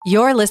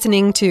You're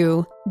listening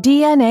to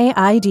DNA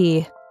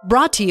ID,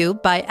 brought to you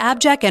by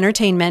Abject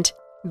Entertainment.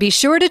 Be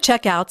sure to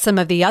check out some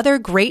of the other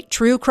great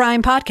true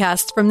crime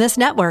podcasts from this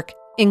network,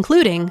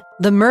 including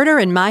The Murder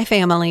in My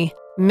Family,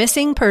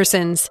 Missing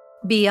Persons,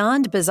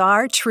 Beyond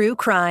Bizarre True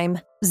Crime,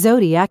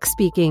 Zodiac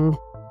Speaking,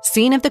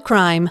 Scene of the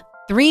Crime,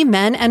 3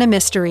 Men and a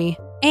Mystery,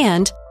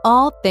 and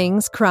All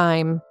Things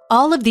Crime.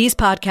 All of these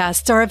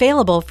podcasts are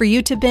available for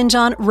you to binge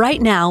on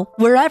right now,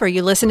 wherever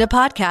you listen to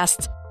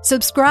podcasts.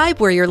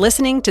 Subscribe where you're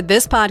listening to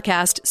this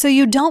podcast so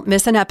you don't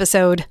miss an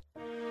episode.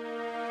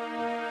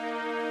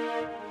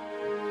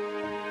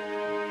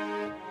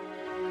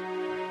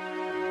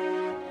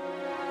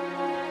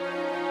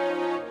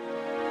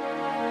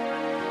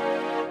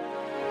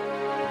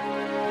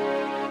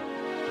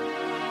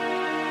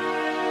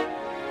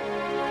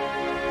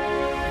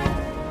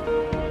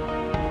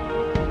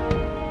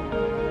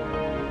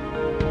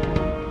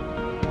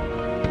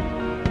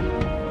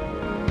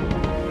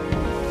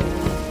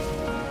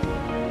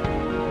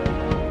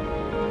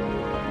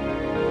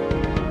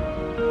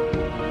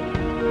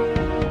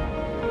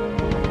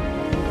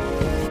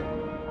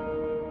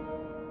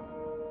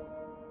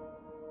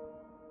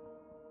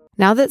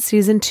 Now that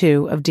Season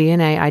 2 of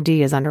DNA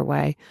ID is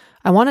underway,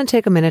 I want to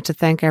take a minute to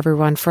thank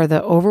everyone for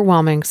the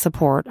overwhelming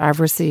support I've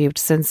received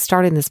since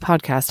starting this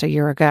podcast a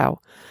year ago.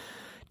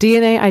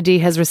 DNA ID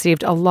has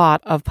received a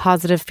lot of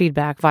positive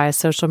feedback via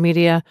social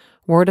media,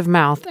 word of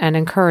mouth, and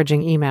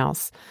encouraging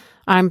emails.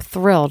 I'm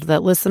thrilled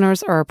that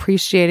listeners are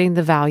appreciating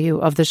the value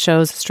of the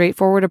show's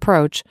straightforward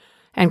approach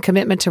and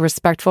commitment to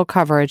respectful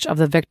coverage of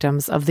the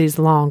victims of these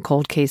long,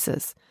 cold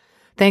cases.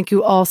 Thank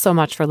you all so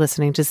much for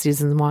listening to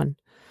Season 1.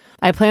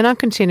 I plan on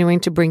continuing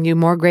to bring you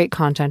more great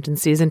content in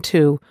Season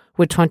 2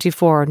 with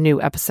 24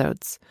 new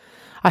episodes.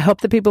 I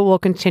hope that people will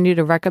continue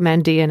to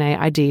recommend DNA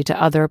ID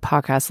to other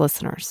podcast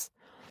listeners.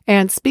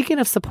 And speaking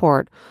of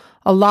support,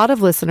 a lot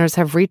of listeners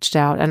have reached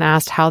out and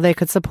asked how they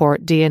could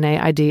support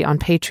DNA ID on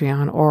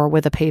Patreon or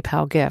with a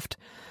PayPal gift.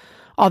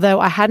 Although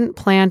I hadn't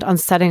planned on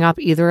setting up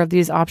either of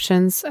these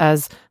options,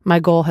 as my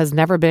goal has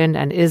never been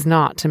and is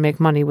not to make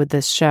money with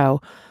this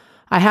show,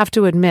 I have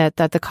to admit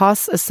that the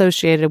costs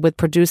associated with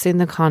producing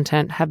the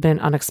content have been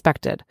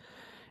unexpected.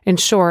 In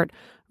short,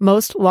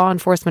 most law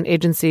enforcement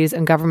agencies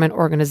and government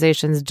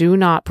organizations do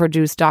not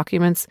produce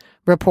documents,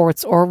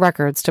 reports, or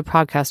records to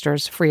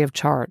podcasters free of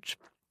charge.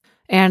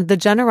 And the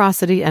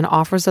generosity and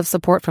offers of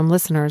support from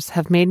listeners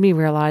have made me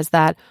realize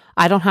that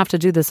I don't have to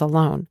do this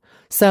alone.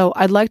 So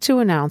I'd like to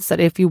announce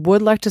that if you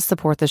would like to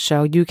support the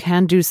show, you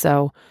can do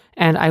so,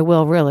 and I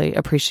will really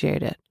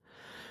appreciate it.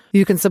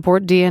 You can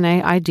support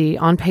DNA ID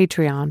on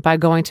Patreon by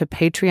going to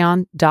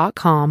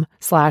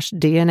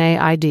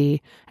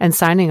patreon.com/DNAID and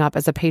signing up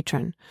as a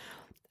patron.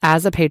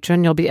 As a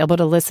patron, you'll be able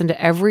to listen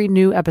to every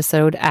new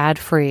episode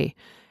ad-free,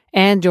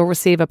 and you'll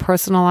receive a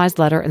personalized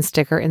letter and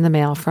sticker in the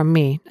mail from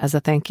me as a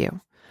thank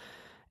you.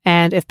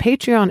 And if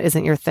Patreon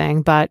isn't your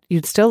thing, but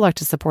you'd still like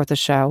to support the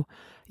show,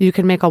 you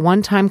can make a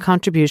one-time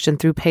contribution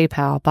through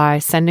PayPal by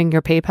sending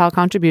your PayPal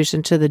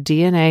contribution to the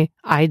DNA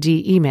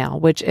ID email,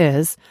 which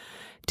is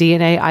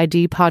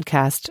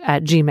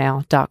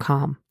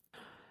DNAIDpodcast@gmail.com.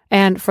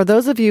 And for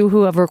those of you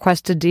who have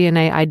requested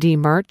DNA ID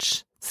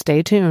merch,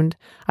 stay tuned.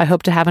 I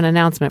hope to have an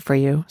announcement for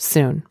you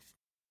soon.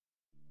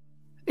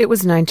 It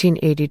was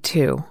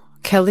 1982.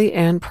 Kelly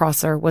Ann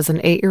Prosser was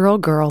an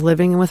 8-year-old girl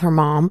living with her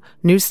mom,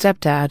 new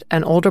stepdad,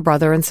 and older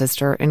brother and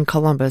sister in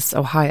Columbus,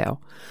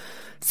 Ohio.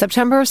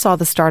 September saw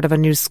the start of a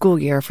new school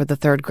year for the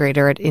 3rd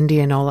grader at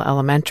Indianola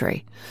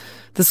Elementary.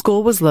 The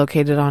school was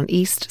located on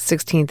East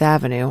 16th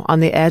Avenue on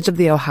the edge of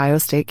the Ohio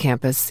State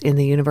campus in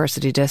the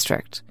University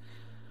District.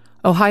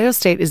 Ohio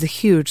State is a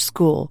huge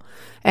school,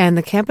 and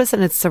the campus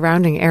and its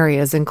surrounding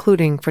areas,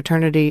 including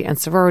fraternity and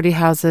sorority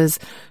houses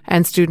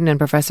and student and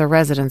professor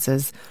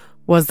residences,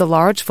 was the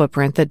large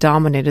footprint that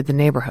dominated the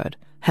neighborhood,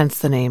 hence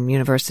the name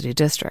University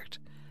District.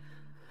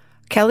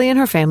 Kelly and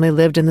her family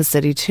lived in the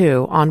city,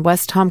 too, on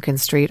West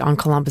Tompkins Street on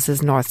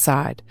Columbus's north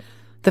side.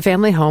 The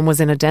family home was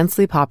in a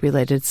densely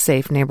populated,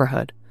 safe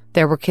neighborhood.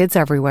 There were kids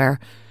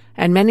everywhere,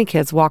 and many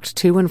kids walked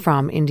to and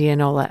from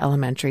Indianola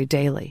Elementary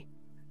daily.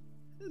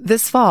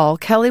 This fall,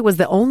 Kelly was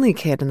the only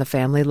kid in the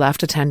family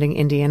left attending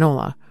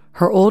Indianola.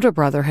 Her older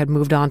brother had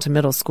moved on to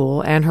middle school,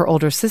 and her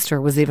older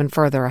sister was even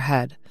further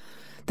ahead.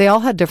 They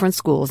all had different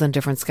schools and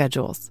different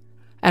schedules.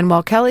 And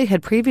while Kelly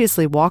had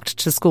previously walked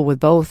to school with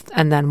both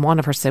and then one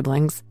of her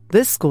siblings,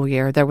 this school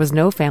year there was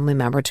no family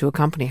member to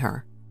accompany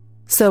her.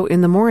 So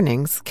in the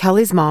mornings,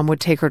 Kelly's mom would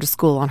take her to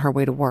school on her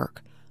way to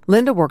work.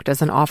 Linda worked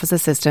as an office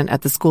assistant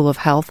at the School of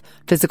Health,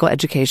 Physical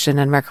Education,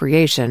 and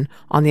Recreation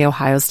on the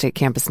Ohio State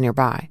campus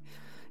nearby.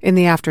 In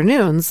the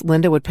afternoons,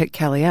 Linda would pick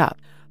Kelly up.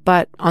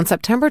 But on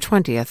September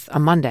 20th, a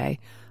Monday,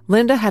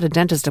 Linda had a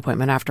dentist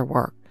appointment after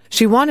work.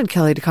 She wanted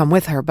Kelly to come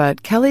with her,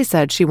 but Kelly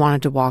said she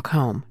wanted to walk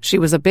home. She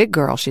was a big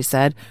girl, she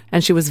said,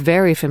 and she was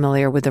very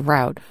familiar with the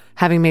route,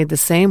 having made the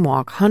same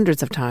walk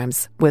hundreds of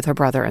times with her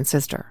brother and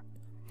sister.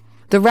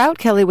 The route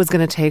Kelly was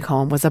going to take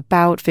home was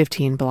about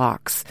 15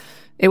 blocks.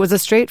 It was a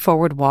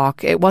straightforward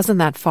walk, it wasn't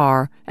that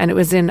far, and it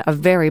was in a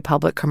very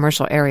public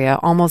commercial area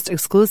almost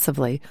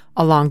exclusively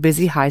along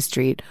busy High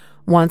Street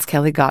once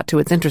Kelly got to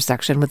its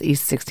intersection with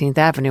East 16th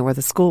Avenue where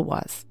the school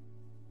was.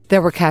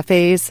 There were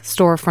cafes,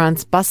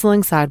 storefronts,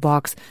 bustling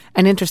sidewalks,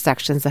 and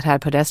intersections that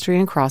had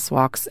pedestrian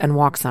crosswalks and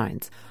walk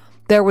signs.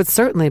 There would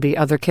certainly be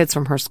other kids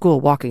from her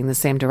school walking the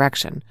same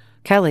direction.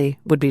 Kelly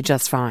would be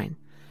just fine.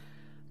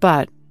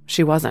 But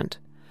she wasn't.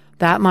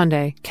 That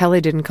Monday, Kelly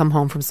didn't come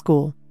home from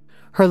school.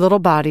 Her little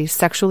body,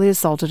 sexually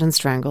assaulted and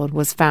strangled,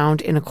 was found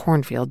in a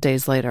cornfield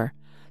days later.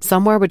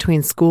 Somewhere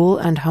between school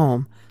and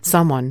home,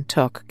 someone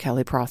took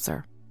Kelly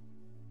Prosser.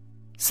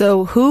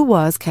 So who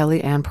was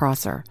Kelly Ann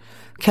Prosser?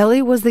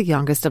 Kelly was the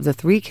youngest of the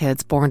 3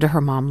 kids born to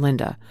her mom,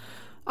 Linda.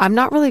 I'm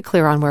not really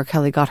clear on where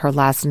Kelly got her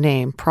last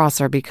name,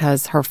 Prosser,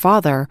 because her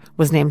father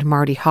was named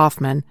Marty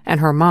Hoffman and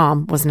her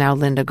mom was now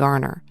Linda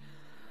Garner.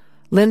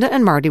 Linda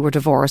and Marty were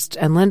divorced,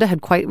 and Linda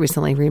had quite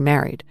recently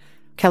remarried.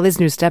 Kelly's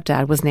new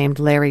stepdad was named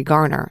Larry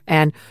Garner,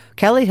 and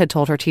Kelly had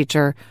told her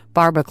teacher,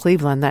 Barbara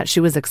Cleveland, that she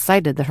was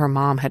excited that her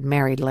mom had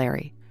married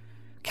Larry.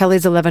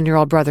 Kelly's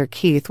 11-year-old brother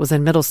Keith was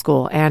in middle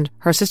school, and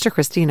her sister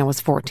Christina was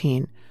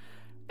 14.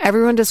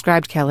 Everyone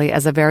described Kelly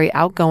as a very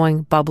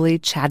outgoing, bubbly,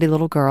 chatty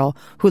little girl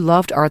who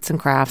loved arts and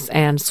crafts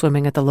and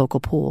swimming at the local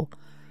pool.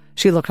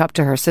 She looked up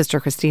to her sister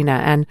Christina,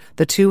 and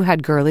the two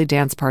had girly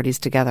dance parties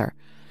together.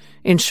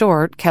 In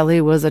short,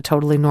 Kelly was a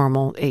totally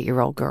normal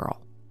 8-year-old girl.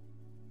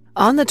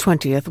 On the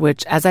 20th,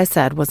 which, as I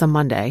said, was a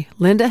Monday,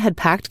 Linda had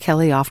packed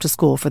Kelly off to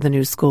school for the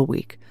new school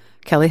week.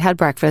 Kelly had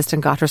breakfast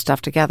and got her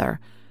stuff together.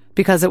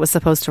 Because it was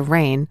supposed to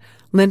rain,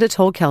 Linda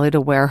told Kelly to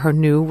wear her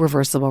new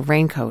reversible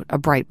raincoat, a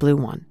bright blue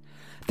one.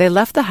 They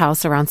left the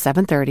house around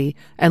 7:30,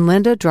 and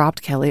Linda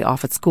dropped Kelly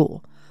off at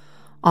school.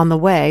 On the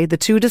way, the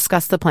two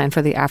discussed the plan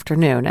for the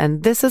afternoon,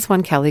 and this is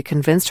when Kelly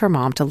convinced her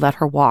mom to let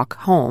her walk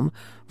home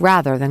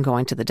rather than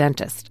going to the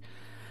dentist.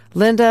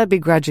 Linda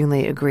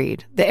begrudgingly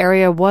agreed. The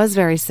area was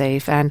very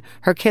safe, and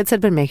her kids had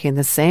been making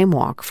the same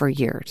walk for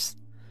years.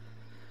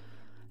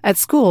 At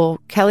school,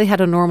 Kelly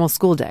had a normal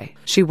school day.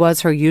 She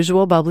was her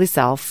usual bubbly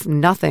self.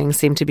 Nothing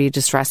seemed to be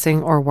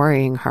distressing or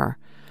worrying her.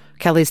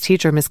 Kelly's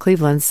teacher, Miss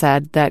Cleveland,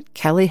 said that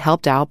Kelly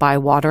helped out by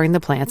watering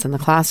the plants in the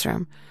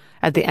classroom.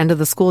 At the end of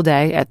the school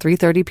day, at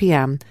 3:30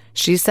 p.m.,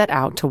 she set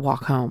out to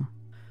walk home.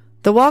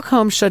 The walk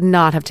home should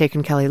not have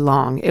taken Kelly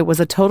long. It was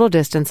a total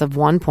distance of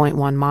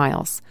 1.1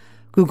 miles.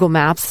 Google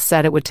Maps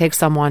said it would take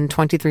someone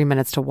 23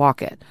 minutes to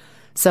walk it.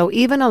 So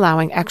even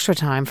allowing extra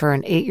time for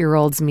an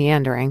 8-year-old's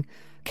meandering,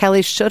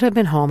 Kelly should have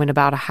been home in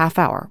about a half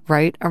hour,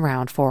 right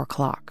around 4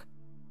 o'clock.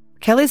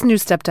 Kelly's new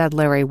stepdad,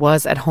 Larry,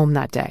 was at home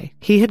that day.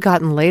 He had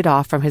gotten laid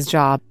off from his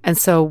job and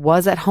so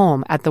was at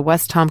home at the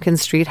West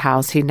Tompkins Street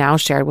house he now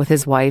shared with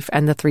his wife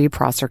and the 3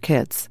 Prosser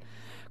kids.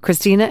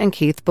 Christina and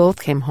Keith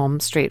both came home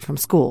straight from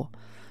school.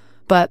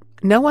 But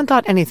no one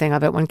thought anything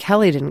of it when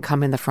Kelly didn't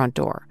come in the front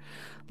door.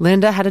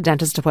 Linda had a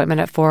dentist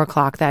appointment at 4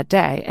 o'clock that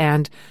day,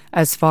 and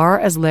as far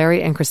as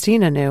Larry and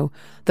Christina knew,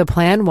 the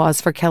plan was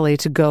for Kelly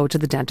to go to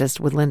the dentist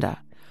with Linda.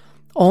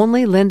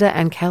 Only Linda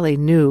and Kelly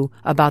knew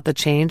about the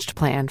changed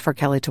plan for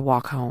Kelly to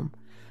walk home.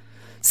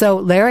 So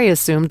Larry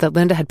assumed that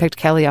Linda had picked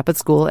Kelly up at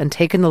school and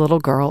taken the little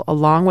girl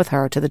along with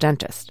her to the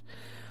dentist.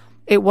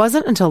 It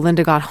wasn't until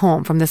Linda got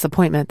home from this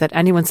appointment that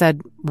anyone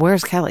said,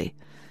 "Where's Kelly?"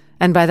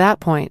 And by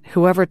that point,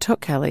 whoever took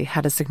Kelly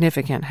had a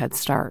significant head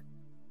start.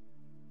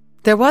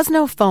 There was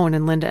no phone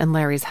in Linda and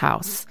Larry's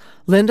house.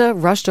 Linda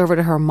rushed over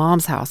to her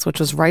mom's house, which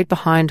was right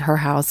behind her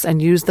house,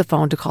 and used the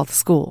phone to call the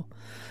school.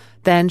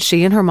 Then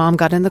she and her mom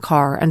got in the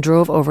car and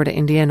drove over to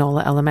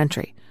Indianola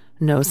Elementary.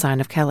 No sign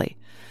of Kelly.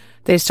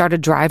 They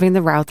started driving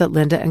the route that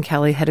Linda and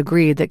Kelly had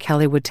agreed that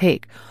Kelly would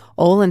take,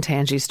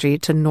 Olentangy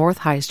Street to North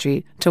High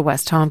Street to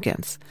West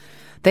Tompkins.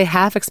 They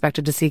half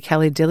expected to see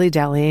Kelly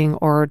dilly-dallying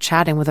or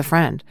chatting with a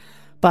friend,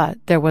 but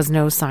there was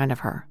no sign of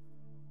her.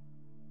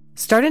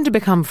 Starting to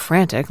become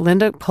frantic,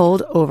 Linda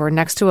pulled over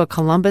next to a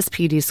Columbus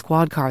PD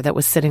squad car that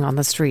was sitting on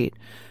the street.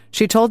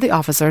 She told the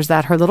officers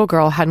that her little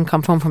girl hadn't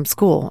come home from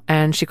school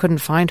and she couldn't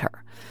find her.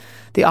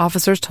 The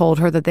officers told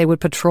her that they would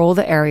patrol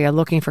the area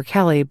looking for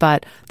Kelly,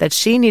 but that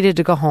she needed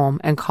to go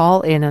home and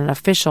call in an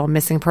official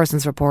missing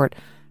persons report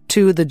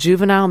to the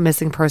Juvenile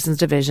Missing Persons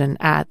Division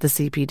at the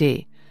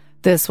CPD.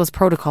 This was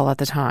protocol at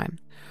the time.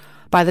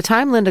 By the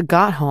time Linda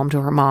got home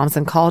to her mom's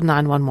and called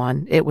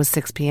 911, it was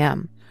 6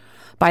 p.m.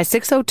 By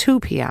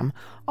 6:02 p.m.,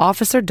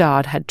 Officer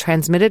Dodd had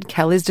transmitted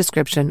Kelly's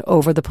description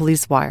over the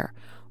police wire.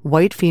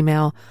 White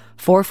female,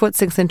 4 foot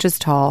 6 inches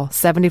tall,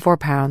 74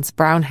 pounds,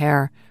 brown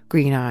hair,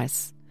 green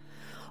eyes.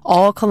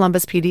 All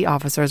Columbus PD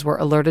officers were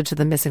alerted to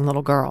the missing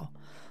little girl.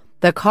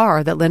 The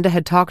car that Linda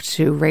had talked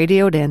to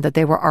radioed in that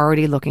they were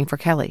already looking for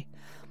Kelly.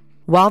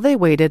 While they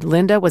waited,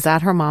 Linda was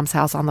at her mom's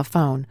house on the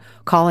phone,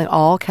 calling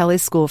all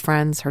Kelly's school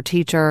friends, her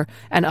teacher,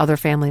 and other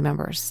family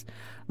members.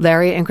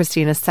 Larry and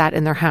Christina sat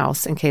in their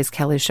house in case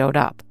Kelly showed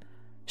up.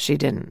 She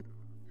didn't.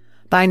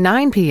 By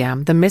 9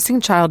 p.m., the missing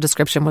child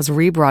description was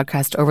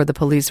rebroadcast over the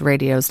police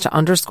radios to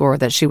underscore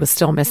that she was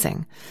still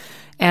missing.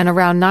 And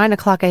around 9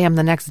 o'clock a.m.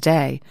 the next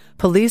day,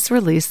 police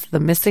released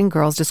the missing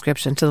girl's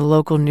description to the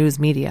local news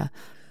media.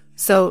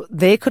 so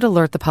they could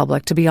alert the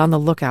public to be on the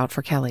lookout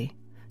for Kelly.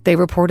 They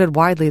reported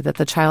widely that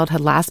the child had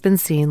last been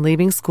seen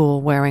leaving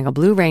school wearing a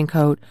blue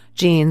raincoat,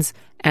 jeans,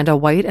 and a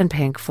white and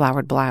pink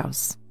flowered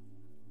blouse.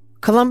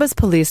 Columbus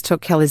police took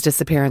Kelly's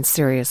disappearance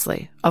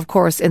seriously. Of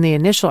course, in the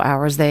initial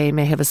hours, they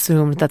may have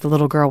assumed that the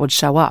little girl would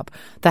show up.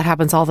 That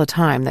happens all the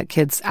time, that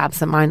kids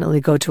absentmindedly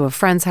go to a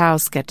friend's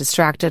house, get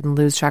distracted, and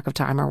lose track of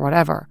time or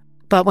whatever.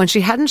 But when she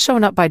hadn't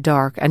shown up by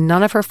dark and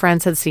none of her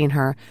friends had seen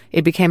her,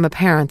 it became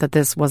apparent that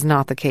this was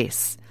not the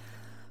case.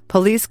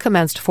 Police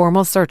commenced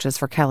formal searches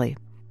for Kelly.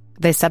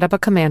 They set up a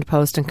command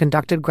post and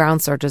conducted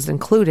ground searches,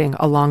 including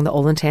along the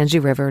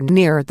Olentangy River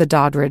near the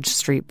Doddridge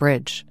Street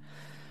Bridge.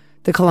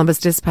 The Columbus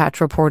Dispatch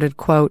reported,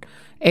 quote,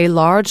 "A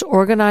large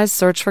organized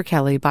search for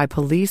Kelly by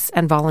police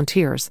and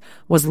volunteers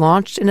was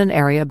launched in an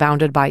area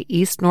bounded by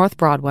East North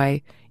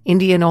Broadway,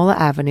 Indianola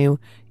Avenue,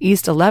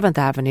 East 11th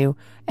Avenue,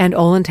 and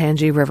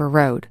Olentangy River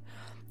Road.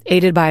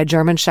 Aided by a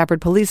German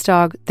Shepherd police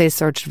dog, they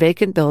searched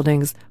vacant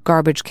buildings,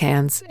 garbage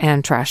cans,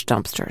 and trash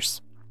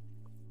dumpsters."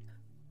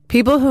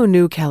 People who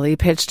knew Kelly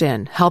pitched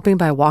in, helping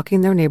by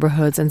walking their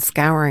neighborhoods and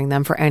scouring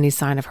them for any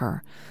sign of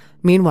her.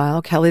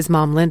 Meanwhile, Kelly's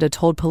mom, Linda,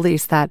 told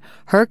police that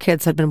her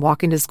kids had been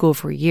walking to school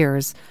for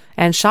years,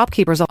 and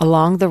shopkeepers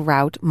along the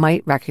route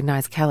might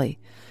recognize Kelly.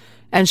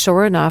 And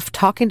sure enough,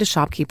 talking to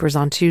shopkeepers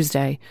on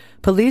Tuesday,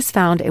 police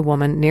found a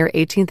woman near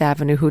 18th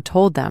Avenue who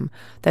told them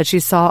that she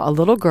saw a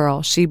little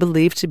girl she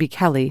believed to be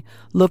Kelly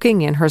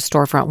looking in her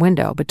storefront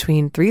window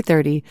between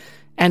 3:30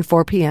 and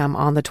 4 p.m.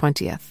 on the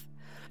 20th.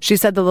 She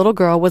said the little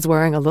girl was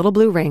wearing a little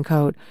blue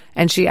raincoat,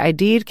 and she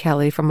ID'd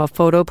Kelly from a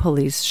photo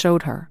police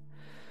showed her.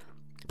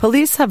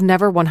 Police have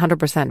never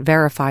 100%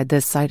 verified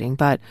this sighting,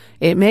 but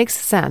it makes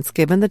sense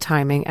given the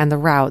timing and the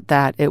route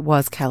that it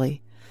was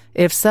Kelly.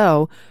 If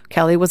so,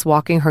 Kelly was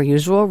walking her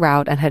usual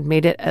route and had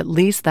made it at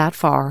least that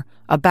far,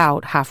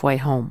 about halfway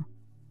home.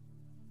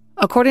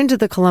 According to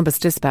the Columbus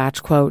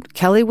Dispatch, quote,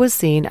 "Kelly was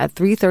seen at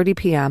 3:30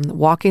 p.m.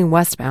 walking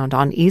westbound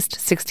on East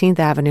 16th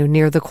Avenue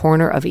near the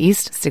corner of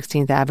East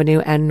 16th Avenue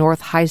and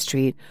North High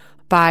Street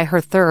by her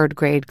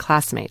third-grade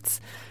classmates.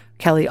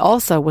 Kelly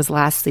also was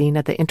last seen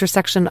at the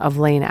intersection of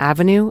Lane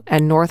Avenue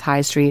and North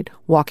High Street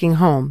walking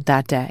home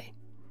that day."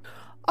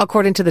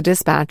 According to the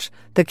Dispatch,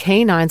 the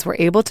K-9s were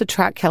able to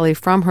track Kelly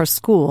from her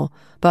school,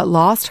 but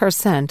lost her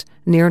scent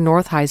near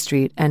North High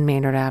Street and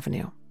Maynard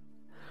Avenue.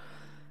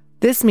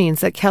 This means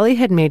that Kelly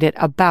had made it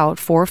about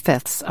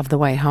 4/5 of the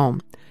way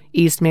home.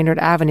 East Maynard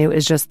Avenue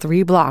is just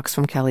 3 blocks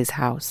from Kelly's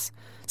house.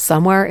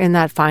 Somewhere in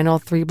that final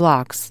 3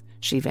 blocks,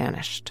 she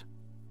vanished.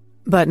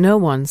 But no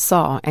one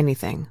saw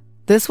anything.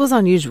 This was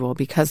unusual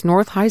because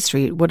North High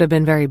Street would have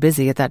been very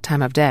busy at that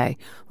time of day,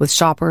 with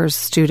shoppers,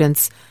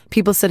 students,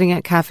 people sitting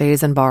at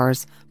cafes and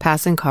bars,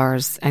 passing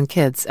cars, and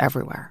kids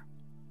everywhere.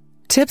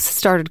 Tips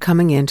started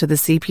coming in to the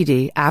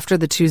CPD after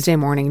the Tuesday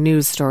morning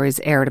news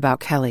stories aired about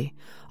Kelly.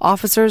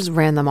 Officers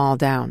ran them all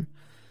down.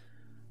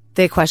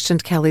 They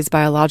questioned Kelly's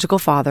biological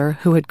father,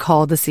 who had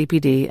called the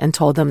CPD and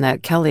told them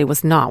that Kelly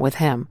was not with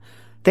him.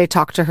 They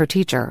talked to her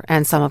teacher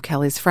and some of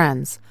Kelly's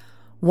friends.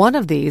 One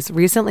of these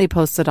recently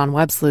posted on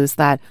WebSleuth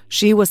that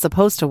she was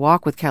supposed to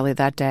walk with Kelly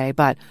that day,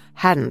 but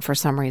hadn't for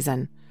some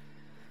reason.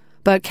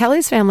 But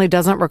Kelly's family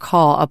doesn't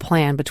recall a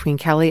plan between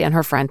Kelly and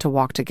her friend to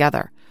walk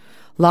together.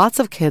 Lots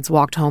of kids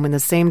walked home in the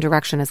same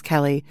direction as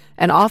Kelly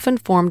and often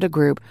formed a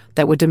group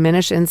that would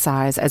diminish in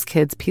size as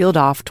kids peeled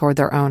off toward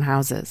their own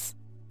houses.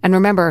 And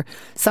remember,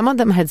 some of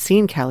them had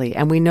seen Kelly,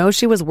 and we know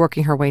she was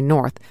working her way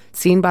north,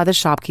 seen by the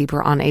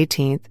shopkeeper on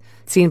 18th,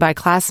 seen by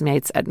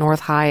classmates at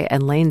North High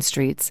and Lane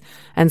Streets,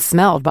 and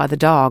smelled by the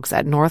dogs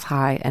at North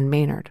High and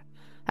Maynard.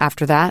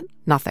 After that,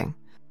 nothing.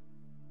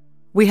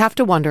 We have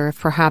to wonder if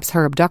perhaps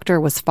her abductor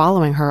was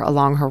following her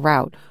along her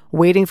route,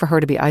 waiting for her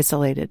to be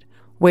isolated,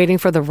 waiting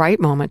for the right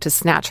moment to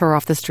snatch her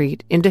off the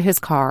street, into his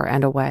car,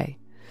 and away.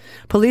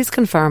 Police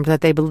confirmed that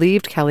they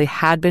believed Kelly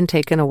had been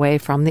taken away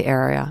from the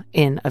area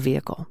in a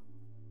vehicle.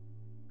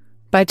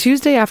 By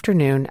Tuesday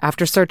afternoon,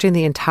 after searching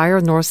the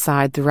entire north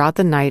side throughout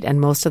the night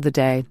and most of the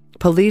day,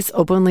 police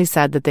openly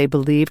said that they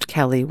believed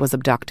Kelly was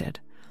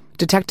abducted.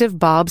 Detective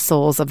Bob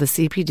Souls of the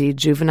CPD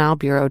Juvenile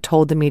Bureau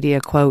told the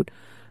media, quote,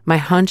 "My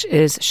hunch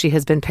is she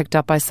has been picked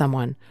up by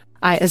someone.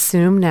 I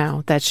assume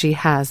now that she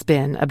has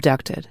been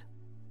abducted."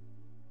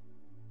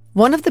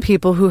 One of the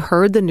people who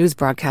heard the news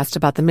broadcast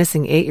about the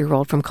missing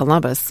 8-year-old from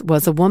Columbus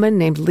was a woman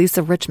named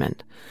Lisa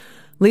Richmond.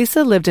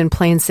 Lisa lived in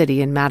Plain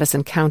City in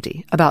Madison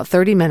County, about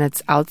 30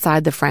 minutes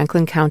outside the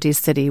Franklin County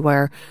city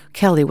where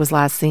Kelly was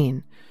last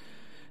seen.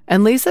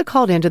 And Lisa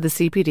called into the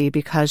CPD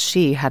because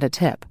she had a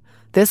tip.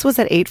 This was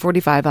at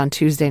 8:45 on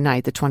Tuesday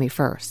night, the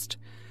 21st.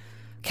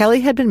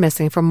 Kelly had been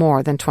missing for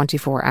more than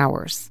 24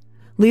 hours.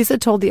 Lisa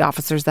told the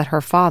officers that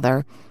her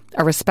father,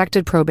 a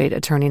respected probate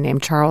attorney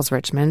named Charles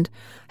Richmond,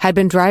 had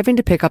been driving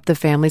to pick up the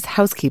family's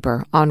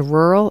housekeeper on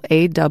rural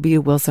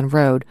A.W. Wilson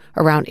Road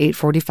around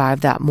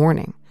 8:45 that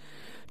morning.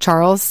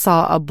 Charles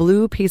saw a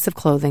blue piece of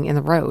clothing in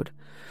the road.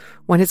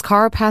 When his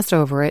car passed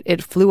over it,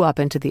 it flew up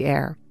into the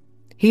air.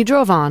 He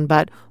drove on,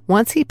 but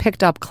once he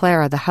picked up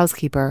Clara, the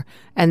housekeeper,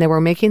 and they were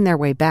making their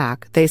way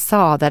back, they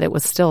saw that it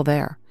was still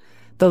there.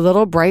 The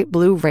little bright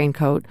blue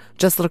raincoat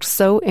just looked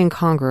so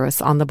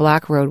incongruous on the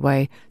black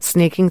roadway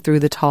snaking through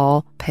the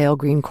tall, pale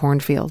green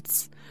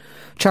cornfields.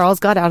 Charles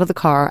got out of the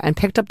car and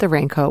picked up the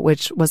raincoat,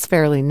 which was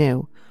fairly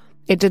new.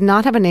 It did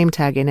not have a name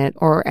tag in it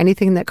or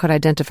anything that could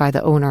identify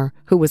the owner,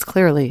 who was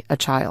clearly a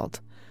child.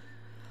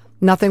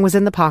 Nothing was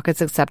in the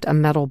pockets except a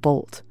metal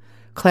bolt.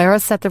 Clara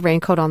set the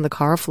raincoat on the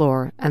car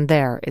floor, and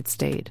there it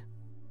stayed.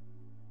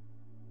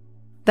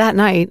 That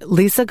night,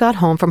 Lisa got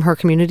home from her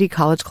community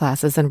college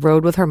classes and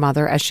rode with her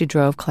mother as she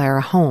drove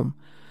Clara home.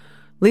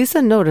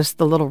 Lisa noticed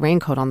the little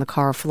raincoat on the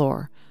car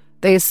floor.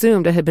 They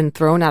assumed it had been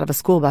thrown out of a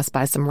school bus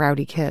by some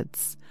rowdy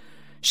kids.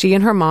 She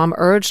and her mom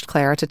urged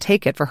Clara to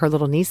take it for her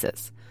little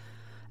nieces.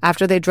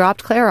 After they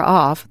dropped Clara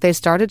off, they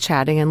started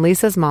chatting, and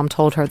Lisa's mom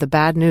told her the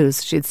bad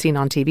news she'd seen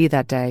on TV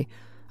that day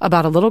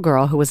about a little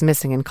girl who was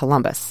missing in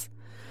Columbus.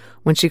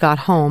 When she got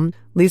home,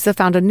 Lisa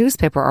found a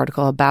newspaper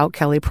article about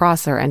Kelly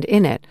Prosser, and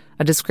in it,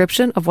 a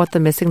description of what the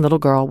missing little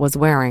girl was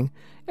wearing,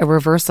 a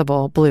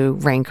reversible blue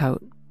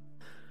raincoat.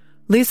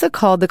 Lisa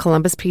called the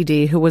Columbus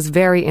PD, who was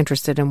very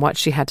interested in what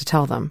she had to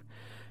tell them.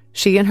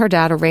 She and her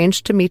dad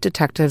arranged to meet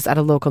detectives at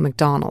a local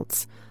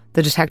McDonald's.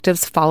 The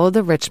detectives followed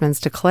the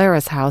Richmonds to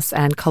Clara's house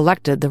and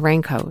collected the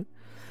raincoat.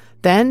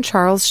 Then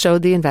Charles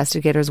showed the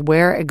investigators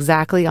where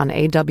exactly on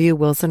A.W.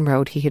 Wilson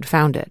Road he had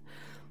found it,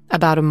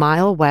 about a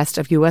mile west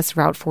of U.S.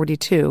 Route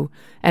 42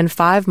 and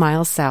 5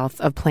 miles south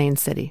of Plain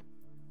City.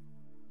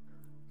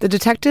 The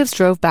detectives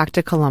drove back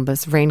to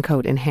Columbus,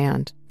 raincoat in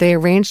hand. They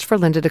arranged for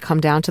Linda to come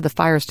down to the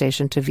fire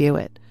station to view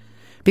it.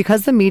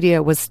 Because the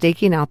media was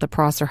staking out the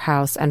Prosser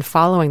house and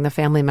following the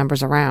family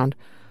members around,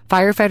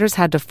 firefighters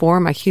had to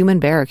form a human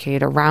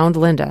barricade around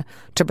Linda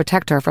to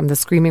protect her from the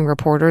screaming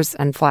reporters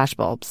and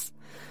flashbulbs.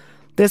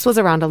 This was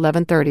around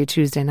 11:30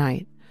 Tuesday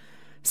night.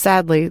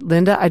 Sadly,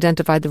 Linda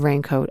identified the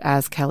raincoat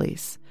as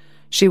Kelly's.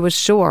 She was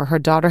sure her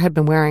daughter had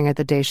been wearing it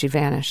the day she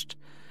vanished.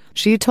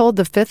 She told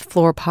the Fifth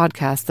Floor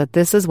podcast that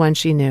this is when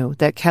she knew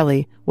that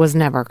Kelly was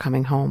never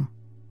coming home.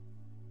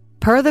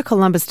 Per the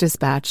Columbus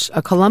Dispatch,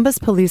 a Columbus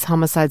police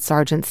homicide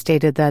sergeant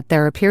stated that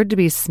there appeared to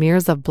be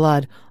smears of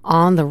blood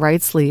on the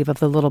right sleeve of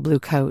the little blue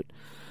coat.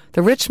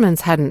 The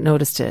Richmonds hadn't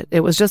noticed it. It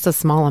was just a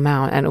small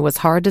amount, and it was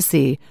hard to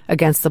see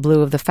against the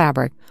blue of the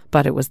fabric,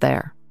 but it was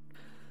there.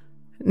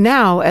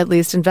 Now, at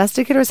least,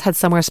 investigators had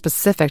somewhere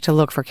specific to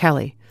look for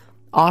Kelly.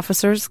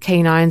 Officers,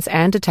 canines,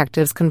 and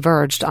detectives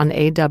converged on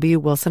A.W.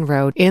 Wilson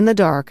Road in the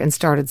dark and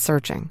started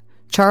searching.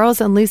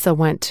 Charles and Lisa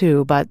went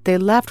too, but they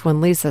left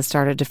when Lisa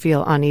started to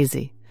feel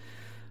uneasy.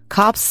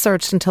 Cops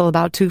searched until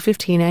about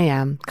 2:15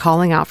 a.m.,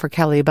 calling out for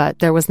Kelly, but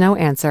there was no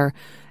answer,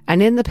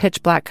 and in the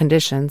pitch-black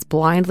conditions,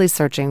 blindly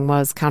searching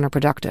was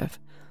counterproductive.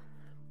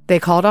 They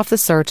called off the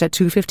search at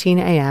 2:15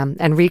 a.m.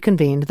 and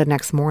reconvened the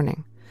next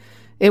morning.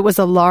 It was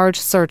a large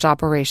search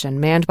operation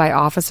manned by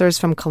officers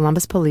from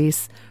Columbus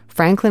Police,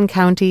 Franklin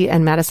County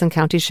and Madison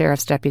County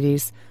Sheriff's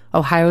deputies,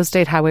 Ohio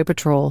State Highway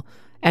Patrol,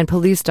 and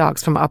police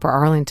dogs from Upper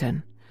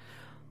Arlington.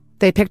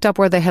 They picked up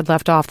where they had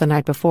left off the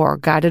night before,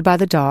 guided by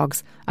the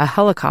dogs, a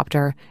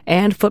helicopter,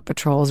 and foot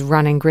patrols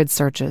running grid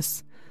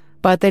searches.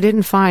 But they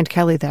didn't find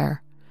Kelly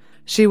there.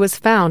 She was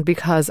found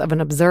because of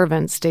an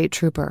observant state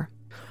trooper.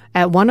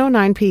 At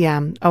 1:09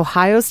 p.m.,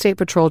 Ohio State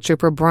Patrol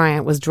Trooper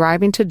Bryant was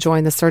driving to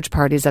join the search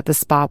parties at the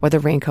spot where the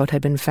raincoat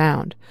had been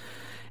found.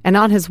 And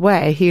on his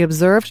way, he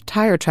observed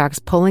tire tracks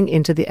pulling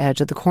into the edge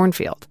of the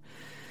cornfield.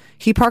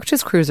 He parked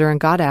his cruiser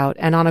and got out,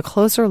 and on a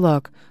closer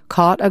look,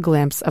 caught a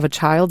glimpse of a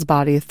child's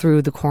body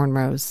through the corn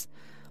rows.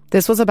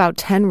 This was about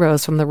 10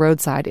 rows from the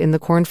roadside in the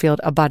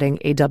cornfield abutting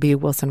A.W.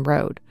 Wilson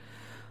Road.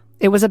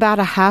 It was about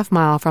a half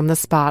mile from the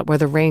spot where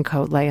the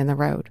raincoat lay in the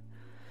road.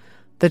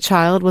 The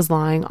child was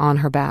lying on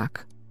her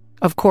back.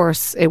 Of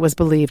course, it was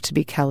believed to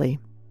be Kelly.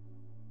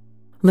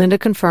 Linda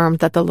confirmed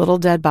that the little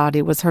dead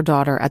body was her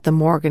daughter at the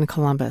morgue in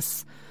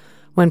Columbus.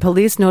 When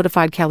police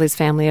notified Kelly's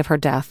family of her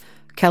death,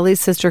 Kelly's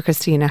sister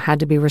Christina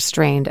had to be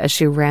restrained as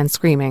she ran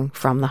screaming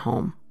from the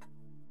home.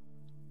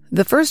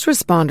 The first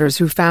responders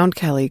who found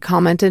Kelly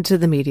commented to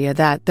the media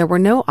that there were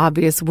no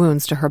obvious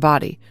wounds to her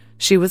body.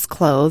 She was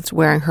clothed,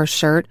 wearing her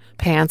shirt,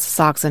 pants,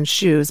 socks, and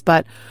shoes,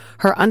 but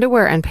her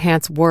underwear and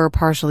pants were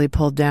partially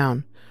pulled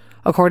down.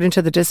 According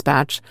to the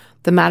Dispatch,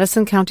 the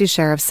Madison County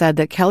Sheriff said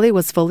that Kelly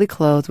was fully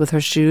clothed with her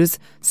shoes,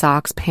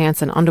 socks,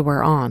 pants, and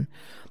underwear on.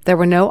 There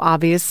were no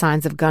obvious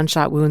signs of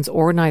gunshot wounds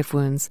or knife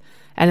wounds,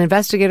 and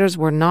investigators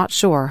were not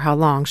sure how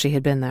long she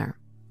had been there.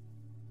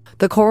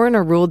 The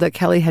coroner ruled that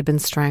Kelly had been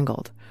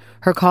strangled.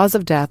 Her cause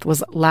of death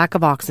was lack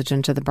of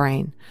oxygen to the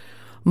brain.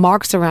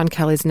 Marks around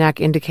Kelly's neck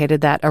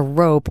indicated that a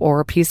rope or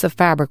a piece of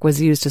fabric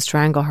was used to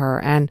strangle her,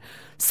 and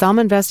some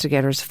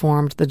investigators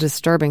formed the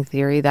disturbing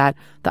theory that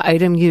the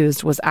item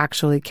used was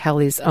actually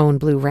Kelly's own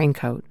blue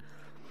raincoat.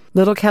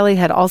 Little Kelly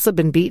had also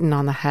been beaten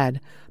on the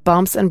head.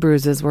 Bumps and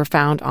bruises were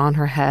found on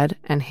her head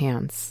and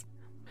hands.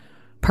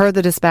 Per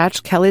the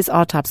Dispatch, Kelly's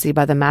autopsy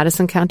by the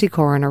Madison County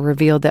coroner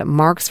revealed that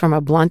marks from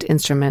a blunt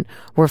instrument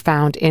were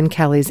found in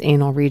Kelly's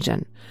anal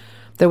region.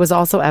 There was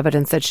also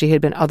evidence that she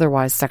had been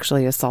otherwise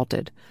sexually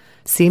assaulted.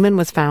 Semen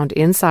was found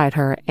inside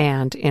her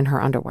and in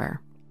her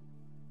underwear.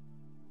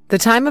 The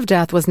time of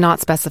death was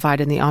not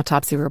specified in the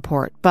autopsy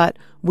report, but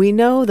we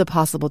know the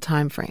possible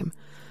time frame.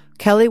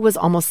 Kelly was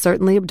almost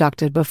certainly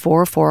abducted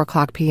before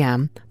 4:00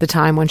 p.m., the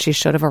time when she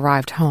should have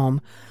arrived home,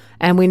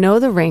 and we know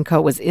the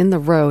raincoat was in the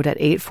road at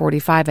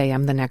 8:45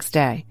 a.m. the next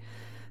day.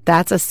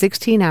 That's a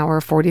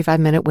 16-hour,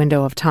 45-minute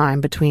window of time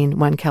between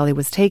when Kelly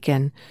was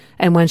taken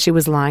and when she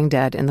was lying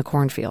dead in the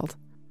cornfield.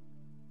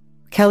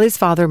 Kelly's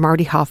father,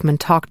 Marty Hoffman,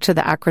 talked to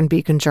the Akron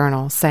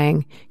Beacon-Journal,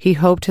 saying he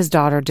hoped his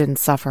daughter didn't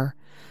suffer.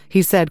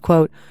 He said,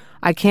 quote,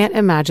 "I can't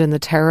imagine the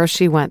terror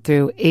she went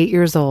through, 8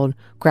 years old,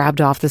 grabbed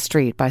off the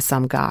street by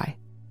some guy.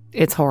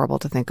 It's horrible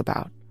to think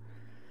about."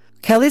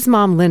 Kelly's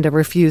mom, Linda,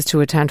 refused to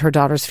attend her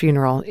daughter's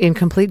funeral in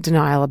complete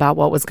denial about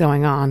what was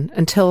going on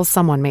until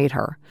someone made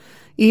her.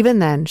 Even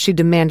then, she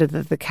demanded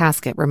that the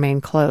casket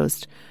remain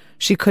closed.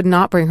 She could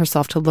not bring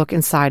herself to look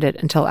inside it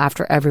until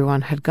after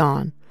everyone had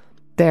gone.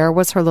 There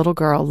was her little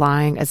girl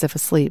lying as if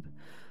asleep,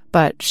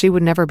 but she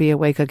would never be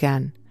awake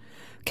again.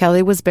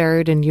 Kelly was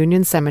buried in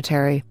Union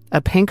Cemetery,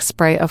 a pink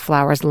spray of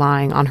flowers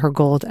lying on her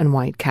gold and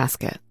white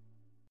casket.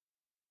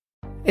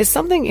 Is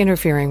something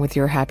interfering with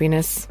your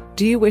happiness?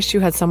 Do you wish you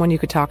had someone you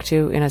could talk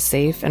to in a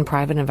safe and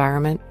private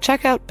environment?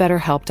 Check out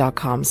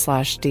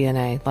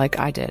BetterHelp.com/DNA like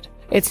I did.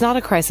 It's not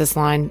a crisis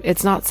line.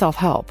 It's not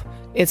self-help.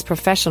 It's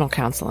professional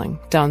counseling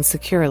done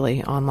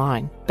securely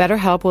online.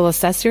 BetterHelp will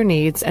assess your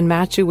needs and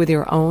match you with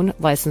your own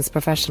licensed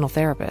professional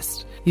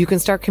therapist. You can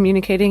start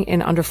communicating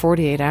in under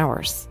 48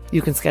 hours.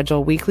 You can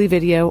schedule weekly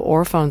video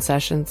or phone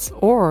sessions,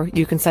 or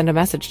you can send a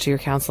message to your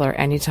counselor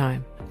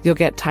anytime. You'll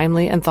get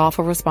timely and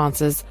thoughtful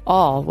responses,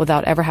 all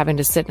without ever having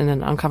to sit in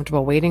an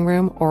uncomfortable waiting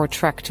room or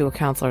trek to a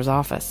counselor's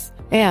office.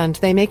 And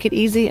they make it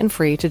easy and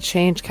free to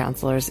change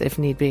counselors if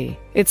need be.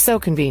 It's so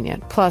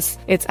convenient. Plus,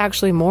 it's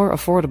actually more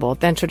affordable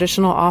than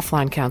traditional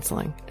offline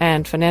counseling,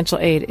 and financial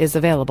aid is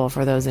available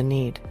for those in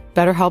need.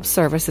 BetterHelp's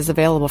service is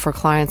available for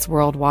clients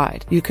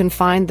worldwide. You can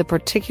find the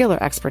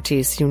particular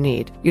expertise you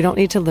need. You don't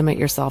need to limit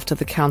yourself to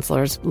the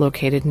counselors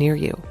located near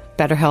you.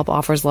 BetterHelp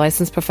offers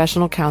licensed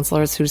professional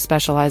counselors who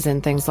specialize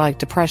in things like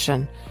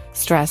depression,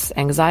 stress,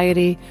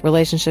 anxiety,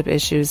 relationship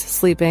issues,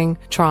 sleeping,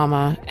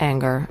 trauma,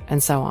 anger,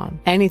 and so on.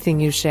 Anything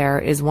you share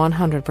is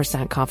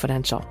 100%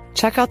 confidential.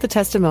 Check out the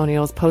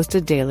testimonials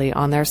posted daily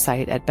on their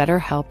site at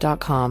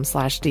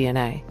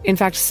betterhelp.com/DNA. In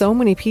fact, so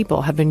many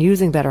people have been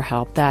using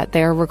BetterHelp that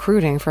they're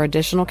recruiting for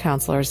additional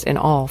counselors in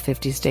all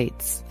 50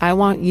 states. I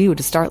want you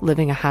to start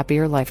living a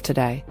happier life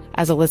today.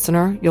 As a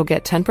listener, you'll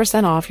get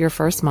 10% off your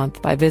first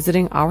month by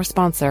visiting our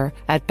sponsor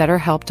at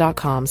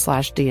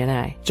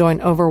betterhelp.com/DNA. Join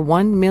over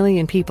 1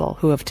 million people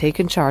who have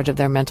taken charge of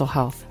their mental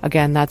health.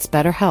 Again, that's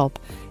BetterHelp,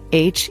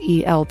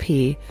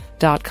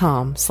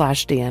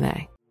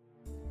 HELP.com/DNA.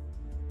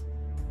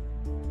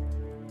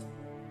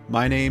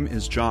 My name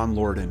is John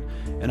Lorden,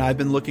 and I've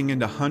been looking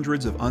into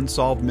hundreds of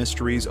unsolved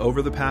mysteries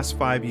over the past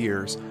 5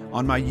 years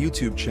on my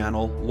YouTube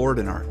channel,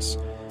 Lorden Arts.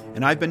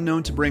 And I've been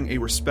known to bring a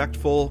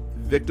respectful,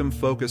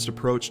 victim-focused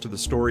approach to the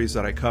stories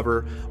that I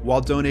cover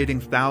while donating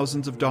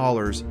thousands of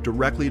dollars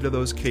directly to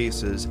those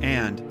cases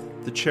and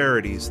the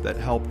charities that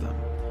help them.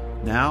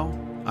 Now,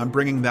 I'm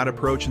bringing that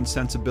approach and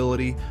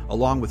sensibility,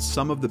 along with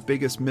some of the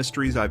biggest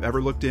mysteries I've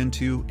ever looked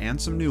into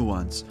and some new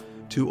ones,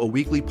 to a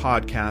weekly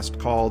podcast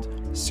called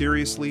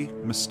Seriously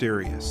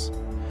Mysterious.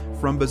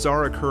 From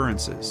bizarre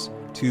occurrences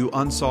to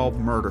unsolved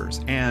murders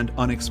and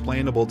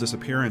unexplainable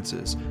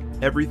disappearances,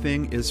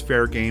 everything is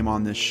fair game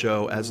on this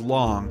show as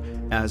long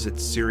as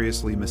it's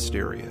seriously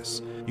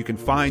mysterious. You can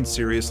find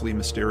Seriously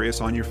Mysterious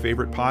on your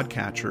favorite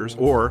podcatchers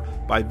or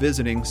by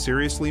visiting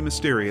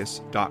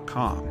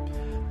seriouslymysterious.com.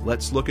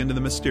 Let's look into the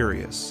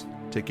mysterious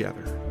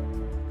together.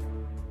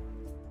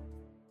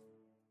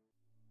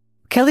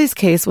 Kelly's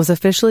case was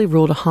officially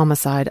ruled a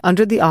homicide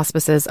under the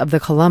auspices of the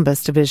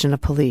Columbus Division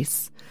of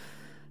Police.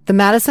 The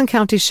Madison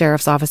County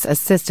Sheriff's Office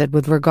assisted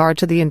with regard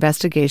to the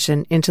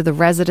investigation into the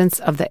residents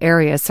of the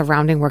area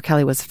surrounding where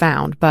Kelly was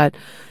found, but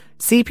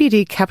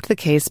CPD kept the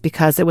case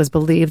because it was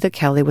believed that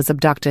Kelly was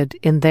abducted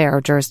in their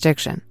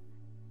jurisdiction.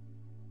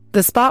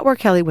 The spot where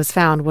Kelly was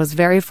found was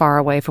very far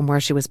away from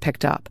where she was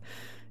picked up.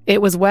 It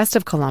was west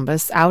of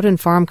Columbus, out in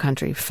farm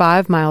country,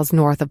 5 miles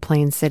north of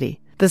Plain City.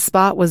 The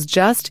spot was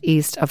just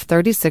east of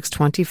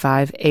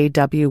 3625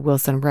 A.W.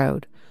 Wilson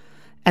Road.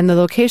 And the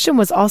location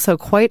was also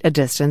quite a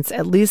distance,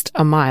 at least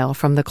a mile,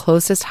 from the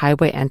closest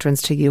highway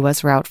entrance to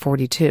U.S. Route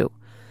 42.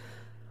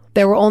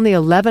 There were only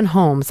 11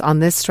 homes on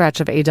this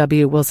stretch of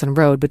A.W. Wilson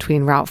Road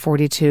between Route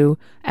 42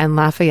 and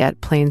Lafayette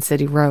Plain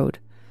City Road.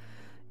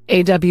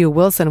 A.W.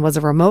 Wilson was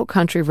a remote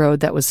country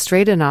road that was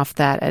straight enough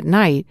that, at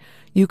night,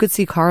 you could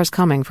see cars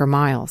coming for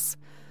miles.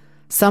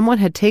 Someone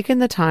had taken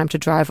the time to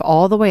drive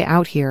all the way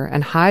out here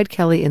and hide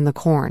Kelly in the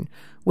corn,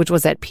 which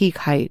was at peak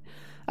height,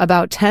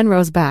 about 10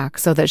 rows back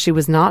so that she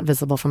was not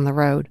visible from the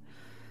road.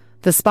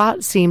 The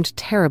spot seemed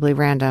terribly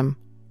random,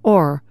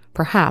 or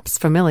perhaps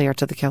familiar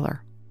to the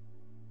killer.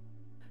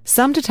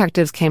 Some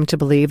detectives came to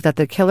believe that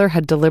the killer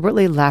had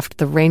deliberately left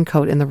the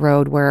raincoat in the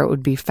road where it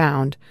would be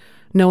found,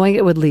 knowing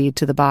it would lead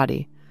to the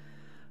body.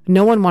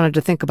 No one wanted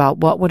to think about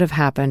what would have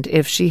happened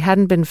if she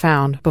hadn't been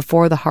found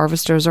before the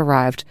harvesters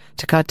arrived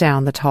to cut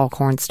down the tall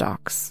corn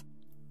stalks.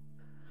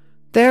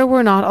 There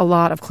were not a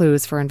lot of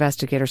clues for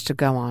investigators to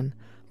go on.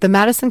 The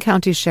Madison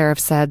County Sheriff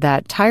said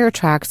that tire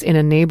tracks in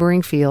a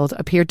neighboring field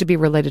appeared to be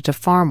related to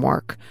farm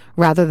work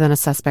rather than a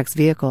suspect's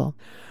vehicle.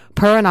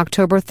 Per an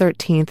October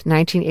 13,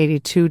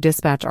 1982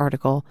 dispatch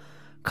article,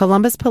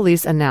 Columbus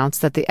police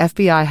announced that the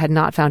FBI had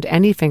not found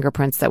any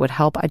fingerprints that would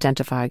help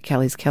identify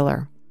Kelly's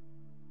killer.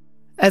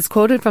 As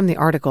quoted from the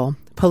article,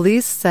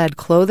 police said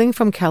clothing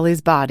from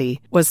Kelly's body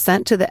was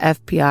sent to the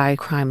FBI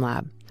crime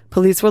lab.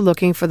 Police were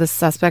looking for the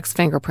suspect's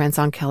fingerprints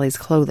on Kelly's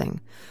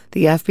clothing.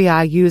 The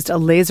FBI used a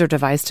laser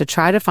device to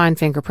try to find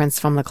fingerprints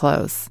from the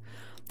clothes.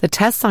 The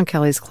tests on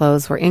Kelly's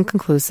clothes were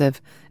inconclusive,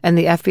 and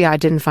the FBI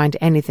didn't find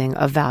anything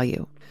of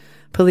value.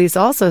 Police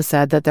also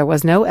said that there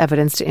was no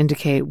evidence to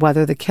indicate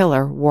whether the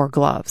killer wore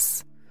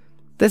gloves.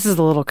 This is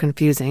a little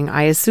confusing.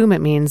 I assume it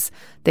means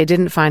they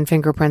didn't find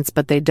fingerprints,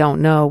 but they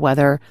don't know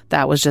whether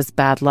that was just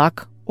bad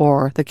luck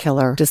or the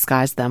killer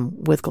disguised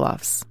them with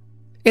gloves.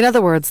 In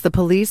other words, the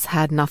police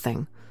had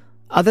nothing.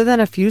 Other than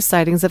a few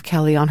sightings of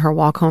Kelly on her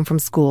walk home from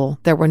school,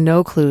 there were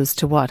no clues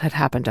to what had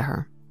happened to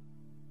her.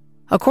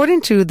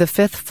 According to The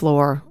Fifth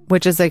Floor,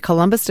 which is a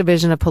Columbus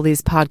Division of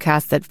Police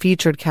podcast that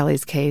featured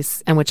Kelly's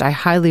case, and which I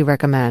highly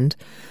recommend,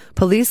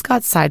 police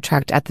got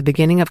sidetracked at the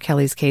beginning of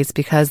Kelly's case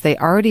because they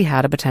already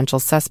had a potential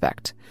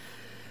suspect.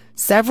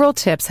 Several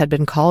tips had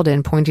been called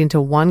in pointing to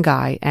one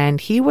guy,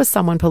 and he was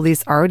someone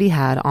police already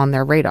had on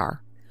their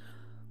radar.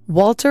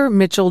 Walter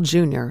Mitchell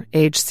Jr.,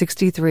 age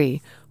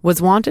 63,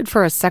 was wanted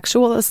for a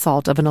sexual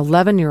assault of an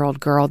 11-year-old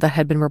girl that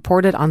had been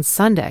reported on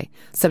Sunday,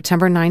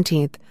 September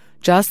 19th,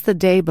 just the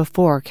day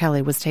before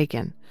Kelly was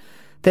taken.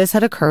 This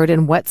had occurred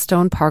in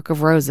Whetstone Park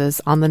of Roses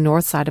on the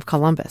north side of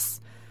Columbus.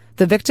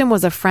 The victim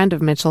was a friend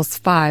of Mitchell's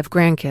 5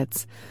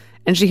 grandkids,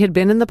 and she had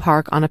been in the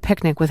park on a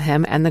picnic with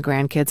him and the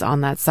grandkids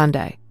on that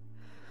Sunday.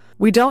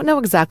 We don't know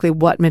exactly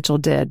what Mitchell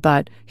did,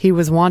 but he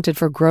was wanted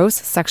for gross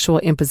sexual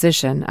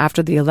imposition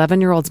after the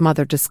 11-year-old's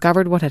mother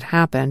discovered what had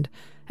happened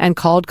and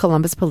called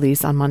Columbus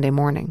police on Monday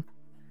morning.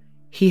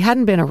 He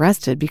hadn't been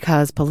arrested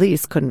because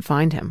police couldn't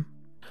find him.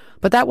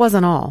 But that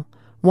wasn't all.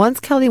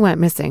 Once Kelly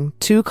went missing,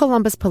 2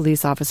 Columbus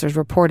police officers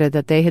reported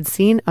that they had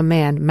seen a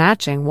man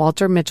matching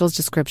Walter Mitchell's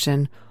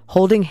description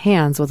holding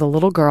hands with a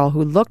little girl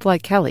who looked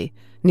like Kelly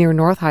near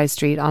North High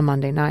Street on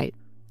Monday night.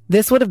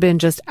 This would have been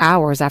just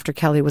hours after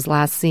Kelly was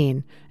last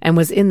seen and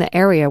was in the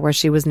area where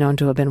she was known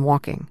to have been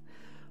walking.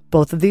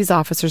 Both of these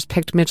officers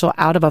picked Mitchell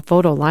out of a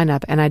photo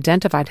lineup and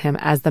identified him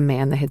as the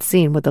man they had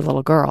seen with the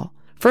little girl.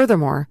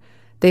 Furthermore,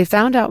 they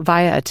found out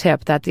via a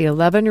tip that the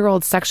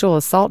 11-year-old sexual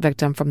assault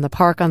victim from the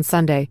park on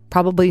Sunday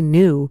probably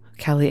knew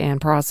Kelly Ann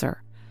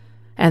Prosser.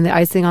 And the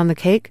icing on the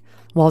cake?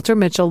 Walter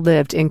Mitchell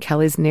lived in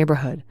Kelly's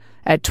neighborhood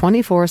at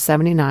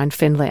 2479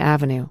 Findlay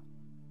Avenue.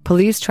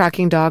 Police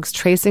tracking dogs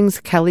tracing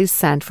Kelly's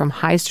scent from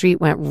High Street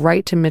went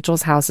right to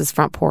Mitchell's house's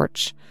front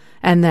porch,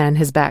 and then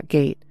his back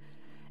gate.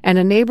 And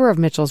a neighbor of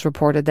Mitchell's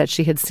reported that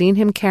she had seen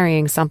him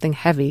carrying something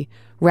heavy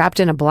wrapped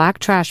in a black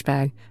trash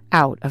bag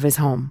out of his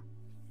home.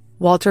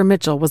 Walter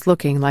Mitchell was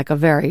looking like a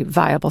very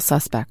viable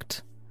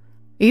suspect.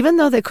 Even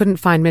though they couldn't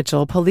find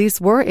Mitchell, police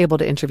were able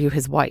to interview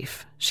his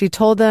wife. She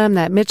told them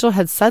that Mitchell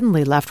had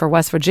suddenly left for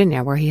West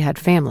Virginia, where he had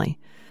family.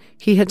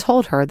 He had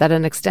told her that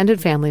an extended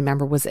family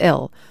member was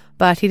ill,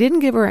 but he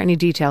didn't give her any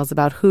details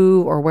about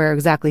who or where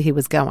exactly he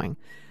was going.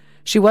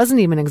 She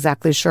wasn't even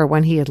exactly sure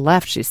when he had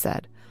left, she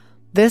said.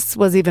 This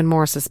was even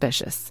more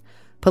suspicious.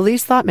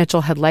 Police thought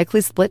Mitchell had likely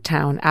split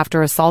town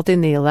after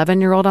assaulting the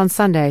 11-year-old on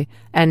Sunday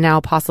and now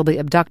possibly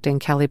abducting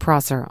Kelly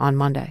Prosser on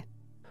Monday.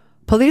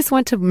 Police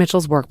went to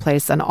Mitchell's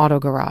workplace, an auto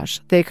garage.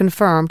 They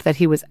confirmed that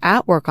he was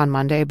at work on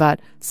Monday, but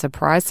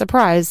surprise,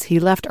 surprise, he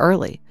left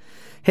early.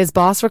 His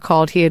boss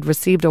recalled he had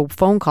received a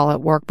phone call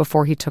at work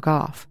before he took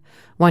off.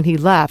 When he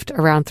left,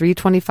 around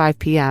 3:25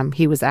 p.m.,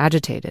 he was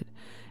agitated,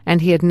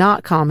 and he had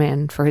not come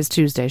in for his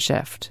Tuesday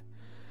shift.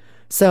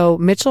 So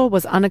Mitchell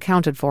was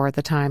unaccounted for at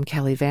the time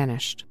Kelly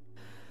vanished.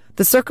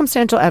 The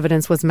circumstantial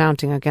evidence was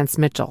mounting against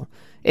Mitchell.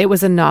 It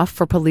was enough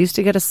for police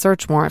to get a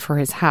search warrant for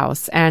his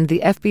house, and the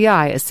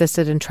FBI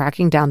assisted in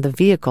tracking down the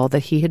vehicle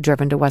that he had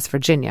driven to West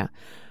Virginia,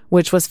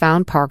 which was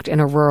found parked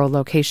in a rural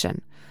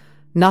location.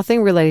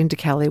 Nothing relating to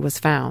Kelly was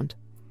found.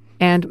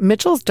 And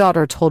Mitchell's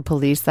daughter told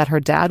police that her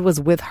dad was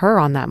with her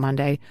on that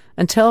Monday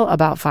until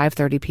about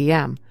 5:30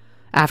 p.m.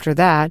 After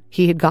that,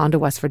 he had gone to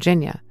West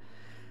Virginia.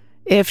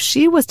 If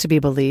she was to be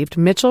believed,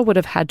 Mitchell would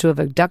have had to have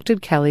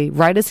abducted Kelly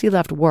right as he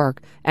left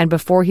work and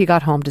before he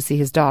got home to see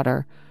his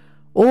daughter,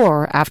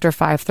 or after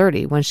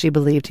 5:30 when she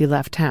believed he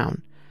left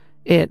town.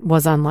 It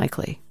was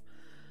unlikely.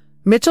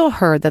 Mitchell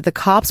heard that the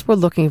cops were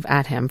looking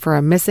at him for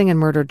a missing and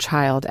murdered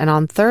child, and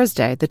on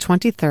Thursday, the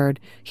 23rd,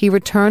 he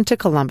returned to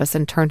Columbus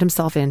and turned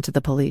himself in to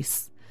the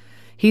police.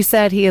 He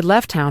said he had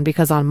left town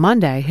because on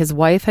Monday his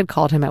wife had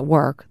called him at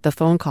work, the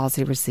phone calls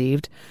he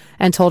received,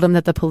 and told him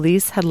that the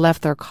police had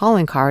left their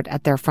calling card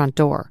at their front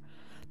door.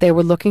 They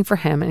were looking for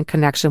him in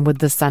connection with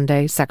the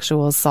Sunday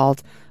sexual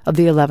assault of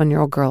the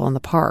 11-year-old girl in the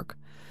park.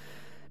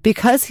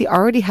 Because he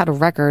already had a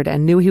record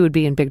and knew he would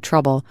be in big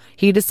trouble,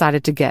 he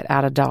decided to get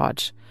out of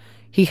Dodge.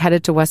 He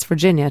headed to West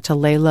Virginia to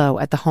lay low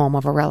at the home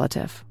of a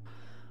relative.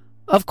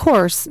 Of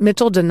course,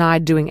 Mitchell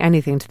denied doing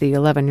anything to the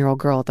 11-year-old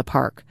girl at the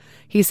park.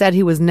 He said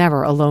he was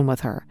never alone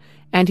with her,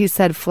 and he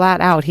said flat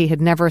out he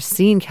had never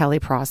seen Kelly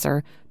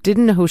Prosser,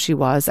 didn't know who she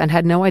was, and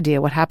had no idea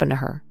what happened to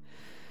her.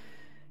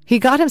 He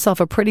got himself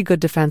a pretty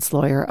good defense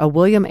lawyer, a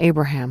William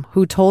Abraham,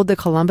 who told the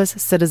Columbus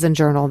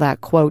Citizen-Journal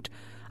that, quote,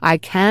 "I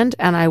can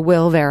and I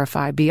will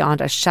verify beyond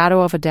a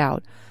shadow of a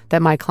doubt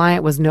that my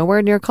client was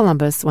nowhere near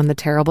Columbus when the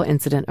terrible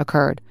incident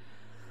occurred.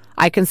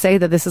 I can say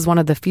that this is one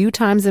of the few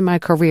times in my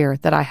career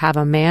that I have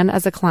a man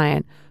as a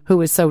client who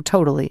is so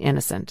totally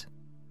innocent."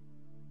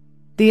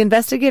 The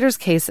investigator's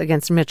case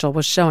against Mitchell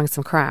was showing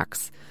some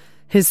cracks.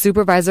 His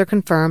supervisor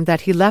confirmed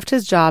that he left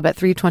his job at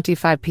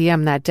 3:25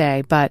 p.m. that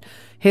day, but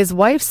his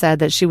wife said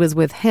that she was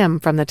with him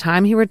from the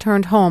time he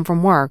returned home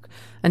from work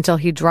until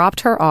he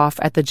dropped her off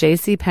at the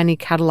J.C. Penney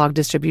Catalog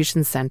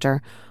Distribution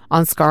Center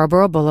on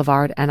Scarborough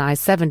Boulevard and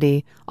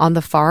I-70 on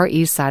the far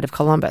east side of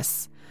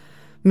Columbus.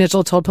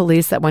 Mitchell told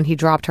police that when he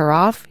dropped her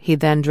off, he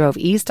then drove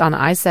east on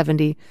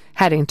I-70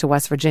 heading to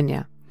West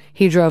Virginia.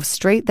 He drove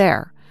straight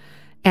there,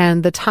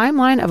 and the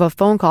timeline of a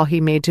phone call he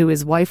made to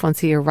his wife once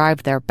he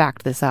arrived there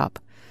backed this up.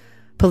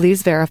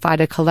 Police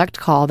verified a collect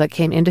call that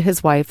came into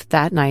his wife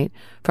that night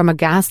from a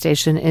gas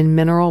station in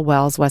Mineral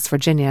Wells, West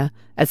Virginia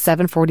at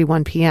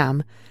 7:41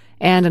 p.m.,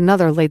 and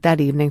another late that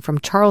evening from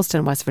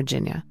Charleston, West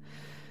Virginia.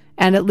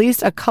 And at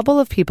least a couple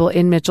of people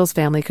in Mitchell's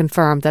family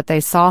confirmed that they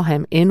saw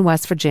him in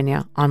West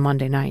Virginia on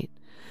Monday night.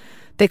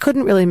 They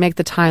couldn't really make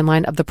the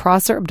timeline of the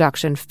Prosser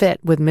abduction fit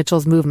with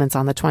Mitchell's movements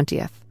on the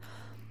 20th.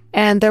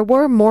 And there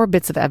were more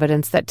bits of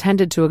evidence that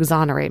tended to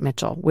exonerate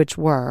Mitchell, which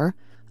were: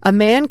 a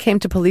man came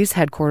to police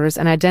headquarters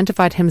and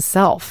identified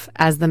himself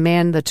as the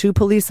man the two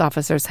police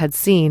officers had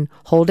seen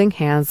holding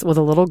hands with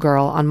a little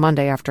girl on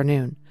Monday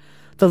afternoon.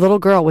 The little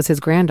girl was his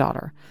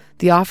granddaughter.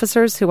 The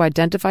officers who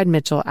identified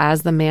Mitchell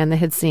as the man they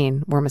had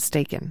seen were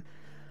mistaken.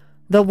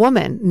 The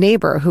woman,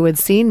 neighbor, who had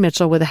seen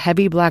Mitchell with a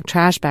heavy black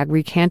trash bag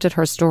recanted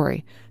her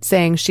story,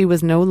 saying she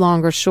was no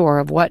longer sure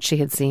of what she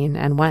had seen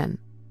and when.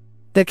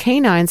 The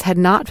canines had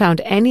not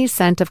found any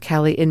scent of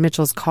Kelly in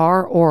Mitchell's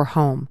car or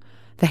home.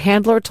 The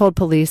handler told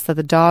police that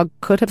the dog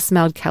could have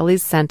smelled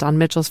Kelly's scent on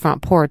Mitchell's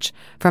front porch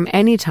from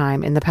any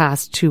time in the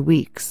past 2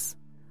 weeks.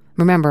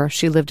 Remember,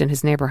 she lived in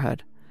his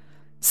neighborhood.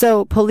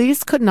 So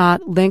police could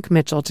not link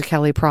Mitchell to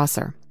Kelly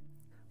Prosser.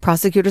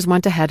 Prosecutors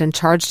went ahead and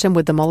charged him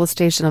with the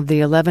molestation of the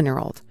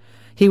 11-year-old.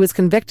 He was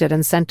convicted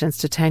and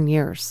sentenced to 10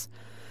 years.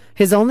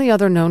 His only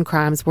other known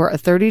crimes were a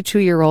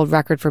 32-year-old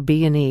record for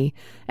B&E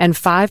and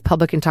 5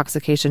 public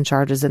intoxication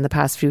charges in the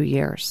past few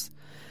years.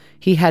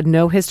 He had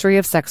no history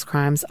of sex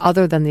crimes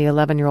other than the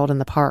 11-year-old in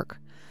the park.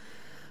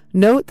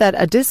 Note that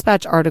a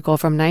Dispatch article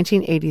from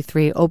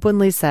 1983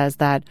 openly says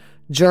that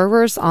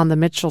jurors on the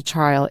Mitchell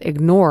trial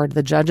ignored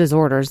the judge's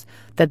orders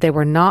that they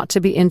were not to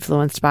be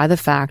influenced by the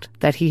fact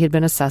that he had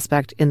been a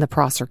suspect in the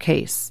Prosser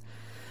case.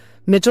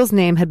 Mitchell's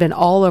name had been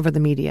all over the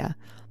media,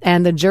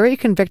 and the jury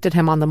convicted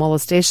him on the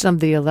molestation of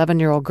the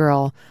 11-year-old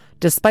girl,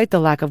 despite the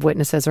lack of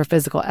witnesses or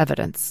physical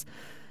evidence.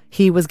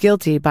 He was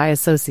guilty by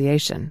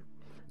association.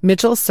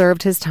 Mitchell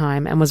served his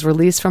time and was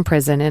released from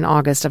prison in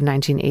August of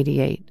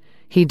 1988.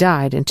 He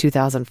died in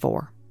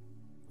 2004.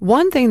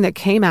 One thing that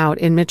came out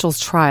in Mitchell's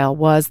trial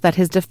was that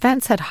his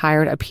defense had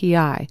hired a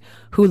PI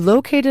who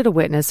located a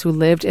witness who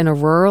lived in a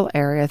rural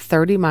area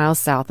 30 miles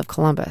south of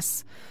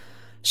Columbus.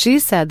 She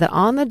said that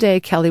on the day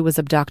Kelly was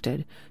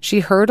abducted, she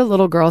heard a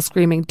little girl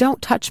screaming,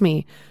 "Don't touch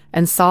me,"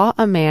 and saw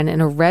a man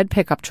in a red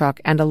pickup truck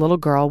and a little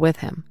girl with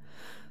him.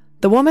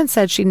 The woman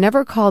said she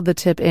never called the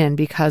tip in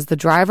because the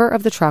driver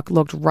of the truck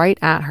looked right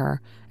at her,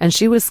 and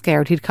she was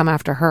scared he'd come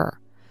after her.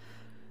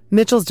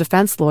 Mitchell's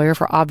defense lawyer,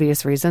 for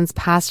obvious reasons,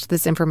 passed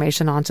this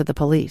information on to the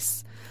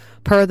police.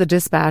 Per the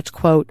Dispatch,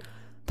 quote,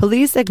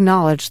 "Police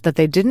acknowledged that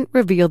they didn't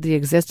reveal the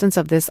existence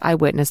of this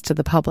eyewitness to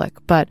the public,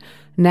 but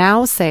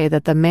now say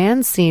that the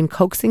man seen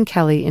coaxing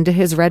Kelly into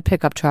his red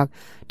pickup truck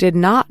did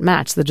not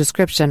match the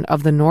description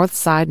of the North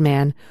Side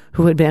man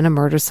who had been a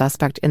murder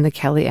suspect in the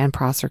Kelly Ann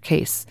Prosser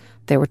case."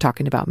 They were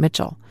talking about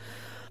Mitchell.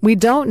 We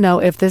don't know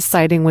if this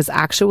sighting was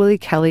actually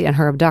Kelly and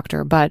her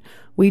abductor, but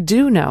we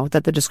do know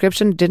that the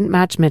description didn't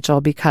match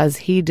Mitchell because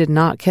he did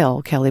not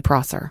kill Kelly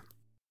Prosser.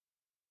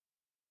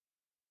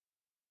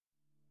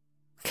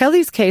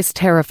 Kelly's case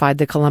terrified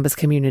the Columbus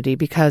community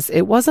because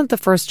it wasn't the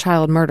first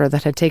child murder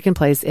that had taken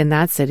place in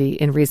that city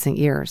in recent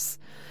years.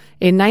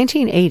 In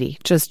 1980,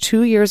 just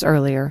 2 years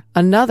earlier,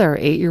 another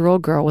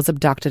 8-year-old girl was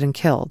abducted and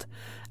killed.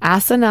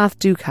 Asenath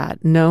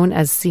Dukat, known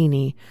as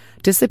Sini,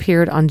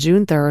 disappeared on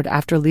June 3rd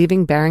after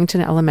leaving Barrington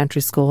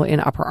Elementary School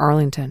in Upper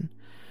Arlington.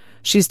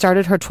 She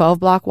started her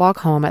 12-block walk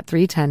home at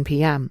 3:10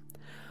 p.m.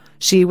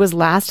 She was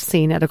last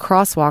seen at a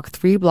crosswalk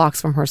 3 blocks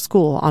from her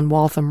school on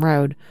Waltham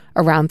Road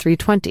around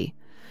 3:20.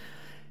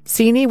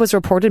 Sini was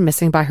reported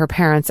missing by her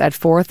parents at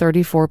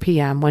 4:34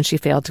 p.m. when she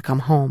failed to come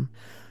home.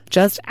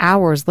 Just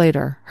hours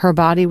later, her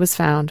body was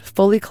found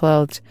fully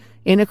clothed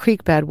in a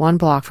creek bed 1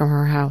 block from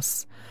her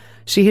house.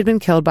 She had been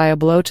killed by a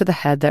blow to the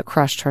head that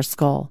crushed her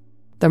skull.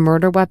 The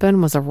murder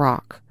weapon was a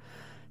rock.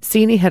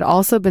 Sini had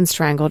also been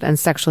strangled and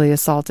sexually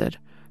assaulted.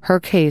 Her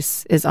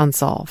case is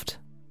unsolved.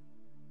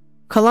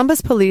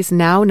 Columbus police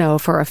now know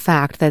for a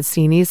fact that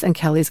Sini's and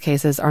Kelly's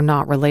cases are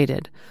not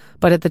related,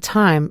 but at the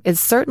time, it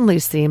certainly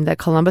seemed that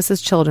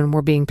Columbus's children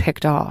were being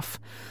picked off.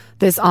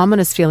 This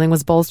ominous feeling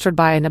was bolstered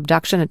by an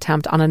abduction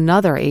attempt on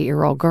another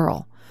 8-year-old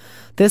girl.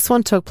 This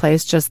one took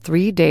place just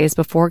 3 days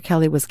before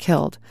Kelly was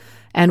killed,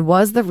 and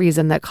was the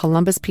reason that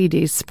Columbus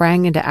PD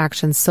sprang into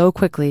action so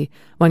quickly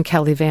when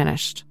Kelly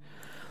vanished.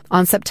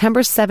 On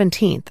September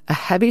 17th, a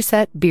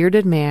heavy-set,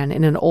 bearded man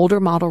in an older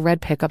model red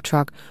pickup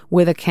truck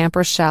with a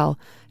camper shell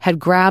had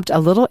grabbed a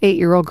little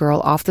 8-year-old girl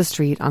off the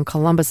street on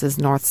Columbus's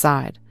north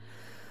side.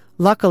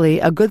 Luckily,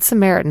 a Good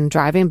Samaritan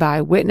driving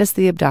by witnessed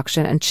the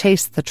abduction and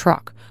chased the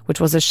truck, which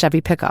was a Chevy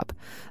pickup,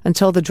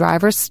 until the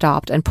driver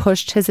stopped and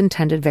pushed his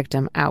intended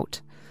victim out.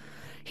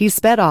 He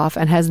sped off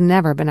and has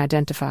never been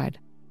identified.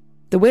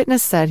 The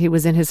witness said he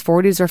was in his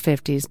 40s or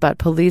 50s, but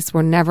police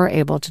were never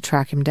able to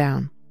track him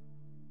down.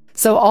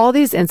 So all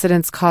these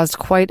incidents caused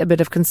quite a bit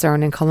of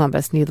concern in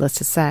Columbus, needless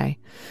to say.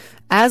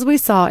 As we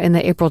saw in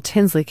the April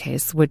Tinsley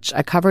case, which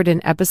I covered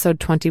in episode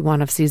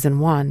 21 of season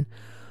 1,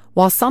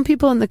 while some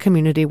people in the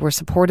community were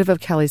supportive of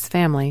Kelly's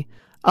family,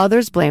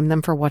 others blamed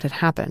them for what had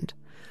happened.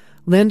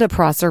 Linda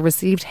Prosser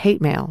received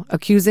hate mail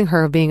accusing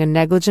her of being a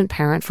negligent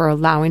parent for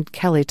allowing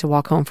Kelly to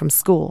walk home from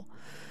school.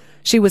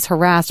 She was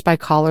harassed by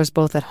callers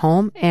both at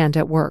home and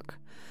at work.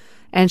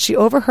 And she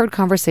overheard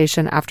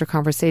conversation after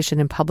conversation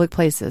in public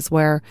places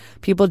where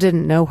people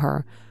didn't know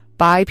her,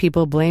 by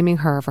people blaming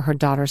her for her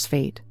daughter's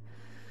fate.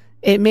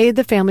 It made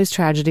the family's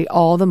tragedy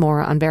all the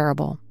more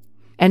unbearable.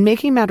 And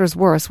making matters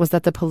worse was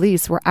that the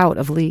police were out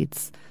of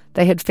leads.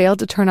 They had failed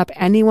to turn up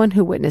anyone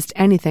who witnessed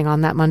anything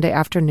on that Monday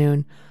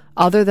afternoon,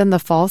 other than the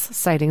false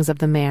sightings of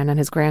the man and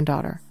his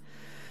granddaughter.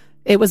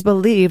 It was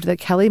believed that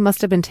Kelly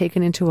must have been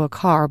taken into a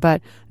car,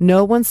 but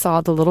no one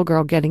saw the little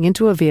girl getting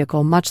into a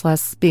vehicle, much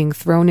less being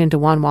thrown into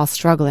one while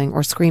struggling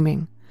or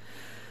screaming.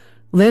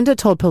 Linda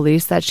told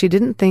police that she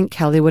didn't think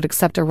Kelly would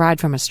accept a ride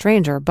from a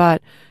stranger,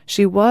 but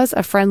she was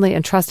a friendly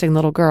and trusting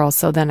little girl,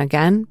 so then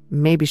again,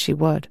 maybe she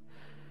would.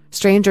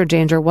 Stranger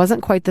danger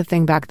wasn't quite the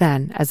thing back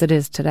then as it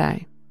is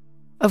today.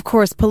 Of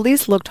course,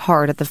 police looked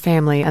hard at the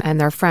family and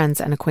their friends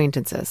and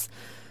acquaintances.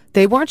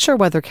 They weren't sure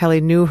whether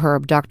Kelly knew her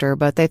abductor,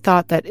 but they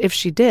thought that if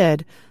she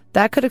did,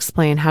 that could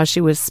explain how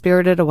she was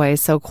spirited away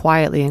so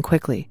quietly and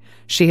quickly.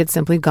 She had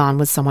simply gone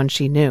with someone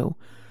she knew.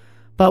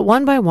 But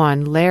one by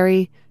one,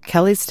 Larry,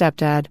 Kelly's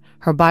stepdad,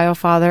 her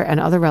bio-father, and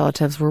other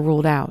relatives were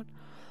ruled out.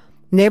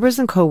 Neighbors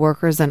and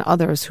co-workers and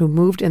others who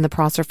moved in the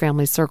Prosser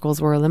family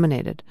circles were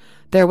eliminated.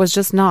 There was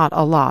just not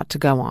a lot to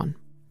go on.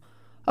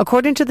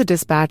 According to the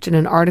Dispatch in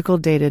an article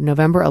dated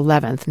November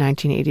 11th,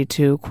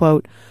 1982,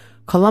 quote,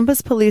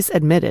 Columbus police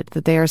admitted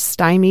that they are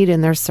stymied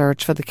in their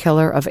search for the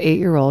killer of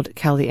 8-year-old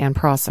Kelly Ann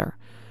Prosser.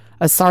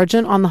 A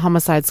sergeant on the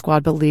homicide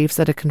squad believes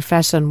that a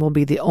confession will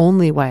be the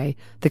only way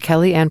the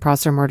Kelly Ann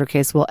Prosser murder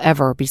case will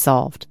ever be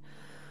solved.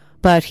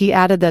 But he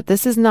added that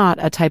this is not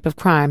a type of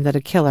crime that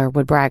a killer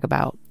would brag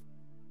about.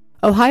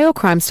 Ohio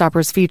Crime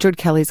Stoppers featured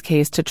Kelly's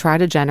case to try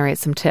to generate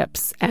some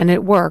tips, and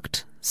it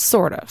worked,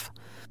 sort of.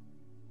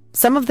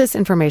 Some of this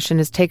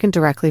information is taken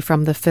directly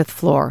from the Fifth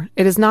Floor.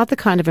 It is not the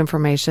kind of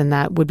information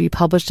that would be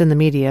published in the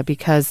media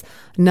because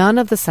none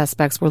of the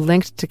suspects were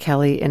linked to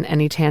Kelly in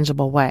any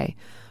tangible way.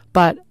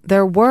 But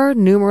there were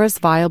numerous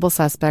viable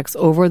suspects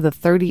over the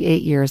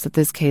 38 years that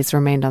this case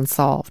remained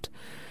unsolved.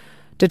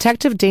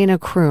 Detective Dana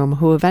Kroom,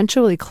 who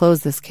eventually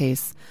closed this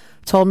case,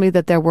 told me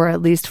that there were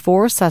at least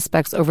 4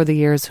 suspects over the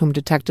years whom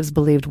detectives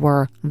believed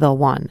were the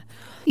one.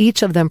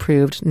 Each of them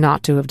proved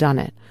not to have done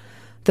it.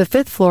 The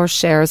Fifth Floor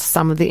shares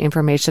some of the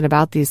information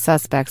about these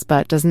suspects,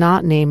 but does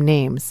not name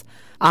names.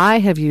 I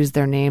have used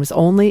their names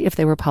only if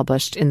they were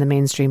published in the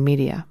mainstream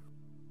media.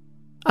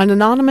 An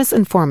anonymous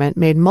informant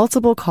made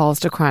multiple calls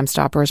to Crime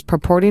Stoppers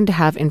purporting to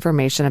have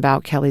information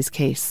about Kelly's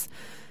case.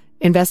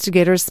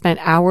 Investigators spent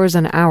hours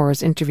and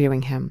hours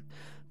interviewing him,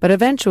 but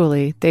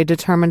eventually they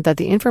determined that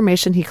the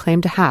information he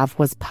claimed to have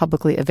was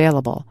publicly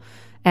available,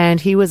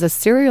 and he was a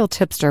serial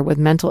tipster with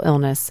mental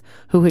illness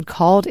who had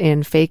called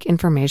in fake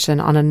information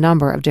on a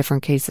number of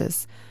different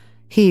cases.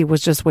 He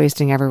was just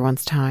wasting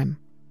everyone's time.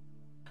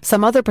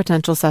 Some other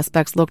potential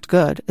suspects looked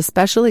good,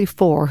 especially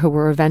 4 who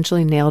were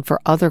eventually nailed for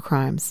other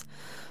crimes.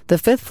 The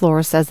Fifth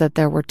Floor says that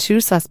there were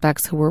 2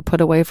 suspects who were put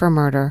away for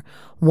murder,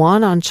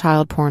 1 on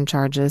child porn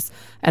charges,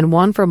 and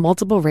 1 for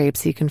multiple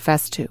rapes he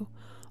confessed to.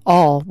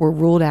 All were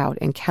ruled out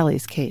in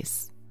Kelly's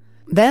case.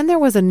 Then there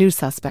was a new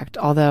suspect,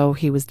 although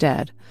he was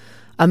dead.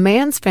 A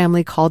man's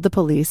family called the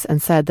police and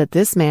said that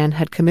this man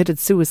had committed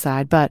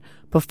suicide, but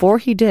before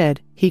he did,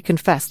 he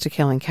confessed to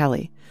killing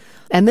Kelly.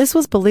 And this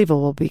was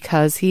believable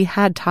because he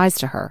had ties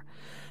to her.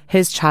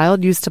 His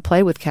child used to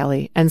play with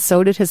Kelly, and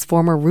so did his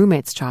former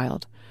roommate's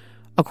child.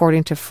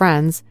 According to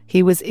friends,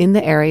 he was in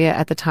the area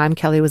at the time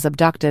Kelly was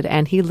abducted,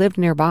 and he lived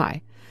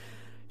nearby.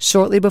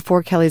 Shortly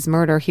before Kelly's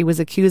murder, he was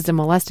accused of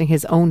molesting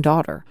his own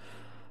daughter.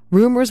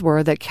 Rumors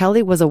were that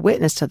Kelly was a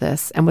witness to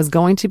this and was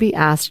going to be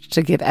asked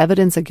to give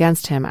evidence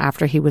against him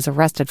after he was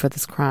arrested for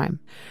this crime.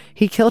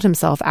 He killed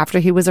himself after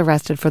he was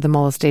arrested for the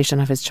molestation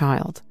of his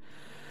child.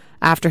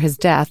 After his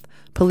death,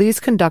 police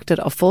conducted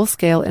a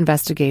full-scale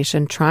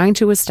investigation trying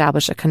to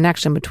establish a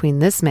connection between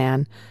this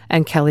man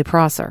and Kelly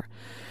Prosser.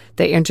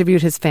 They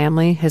interviewed his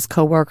family, his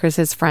co-workers,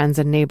 his friends,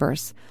 and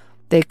neighbors.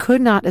 They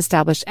could not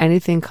establish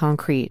anything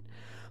concrete,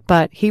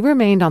 but he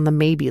remained on the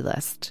maybe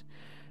list.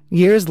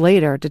 Years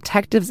later,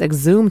 detectives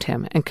exhumed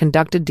him and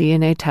conducted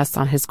DNA tests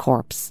on his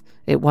corpse.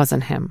 It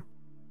wasn't him.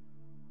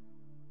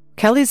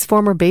 Kelly's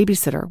former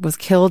babysitter was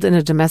killed in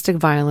a domestic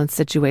violence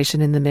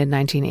situation in the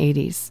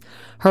mid-1980s.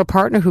 Her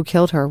partner who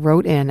killed her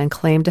wrote in and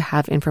claimed to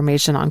have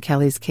information on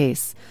Kelly's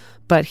case,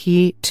 but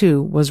he,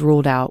 too, was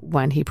ruled out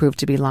when he proved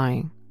to be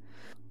lying.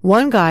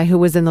 One guy who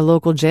was in the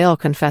local jail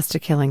confessed to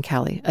killing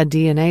Kelly. A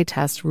DNA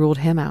test ruled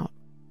him out.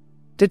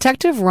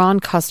 Detective Ron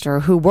Custer,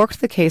 who worked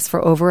the case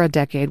for over a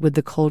decade with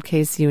the Cold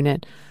Case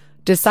Unit,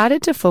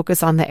 decided to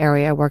focus on the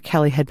area where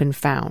Kelly had been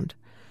found.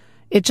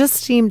 It just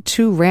seemed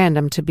too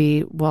random to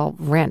be,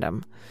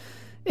 random.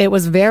 It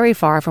was very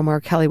far from where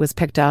Kelly was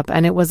picked up,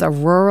 and it was a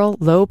rural,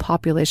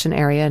 low-population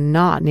area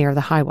not near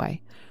the highway.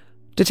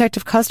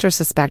 Detective Custer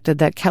suspected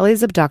that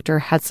Kelly's abductor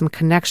had some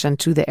connection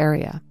to the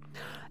area,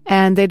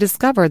 and they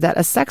discovered that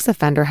a sex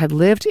offender had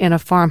lived in a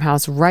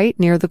farmhouse right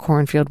near the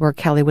cornfield where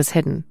Kelly was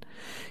hidden.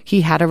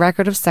 He had a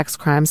record of sex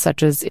crimes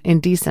such as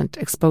indecent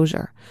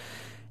exposure.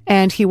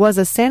 And he was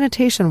a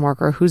sanitation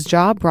worker whose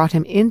job brought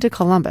him into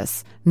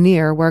Columbus,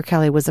 near where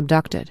Kelly was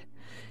abducted.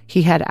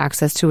 He had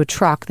access to a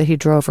truck that he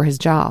drove for his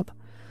job.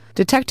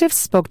 Detectives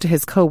spoke to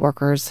his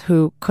co-workers,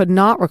 who could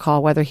not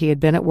recall whether he had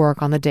been at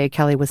work on the day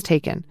Kelly was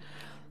taken.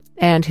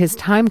 And his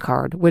time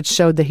card, which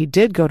showed that he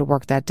did go to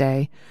work that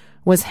day,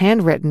 was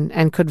handwritten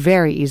and could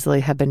very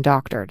easily have been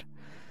doctored.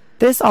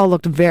 This all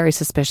looked very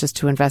suspicious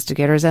to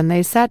investigators, and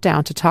they sat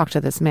down to talk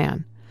to this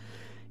man.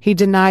 He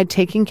denied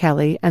taking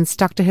Kelly and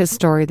stuck to his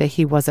story that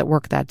he was at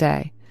work that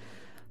day.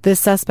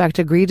 This suspect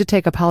agreed to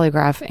take a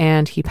polygraph,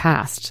 and he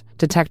passed.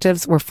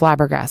 Detectives were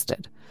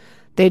flabbergasted.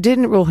 They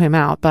didn't rule him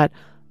out, but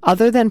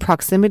other than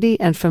proximity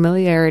and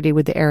familiarity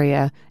with the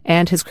area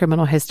and his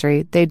criminal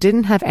history, they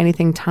didn't have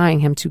anything tying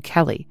him to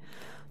Kelly.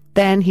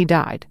 Then he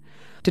died.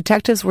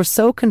 Detectives were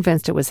so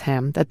convinced it was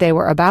him that they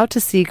were about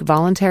to seek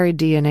voluntary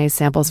DNA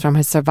samples from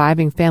his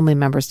surviving family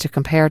members to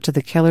compare to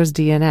the killer's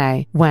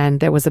DNA when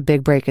there was a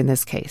big break in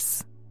this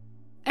case.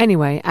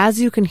 Anyway, as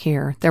you can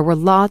hear, there were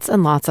lots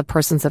and lots of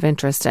persons of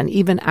interest and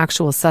even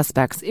actual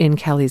suspects in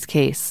Kelly's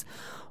case.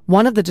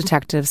 One of the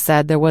detectives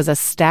said there was a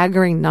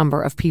staggering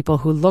number of people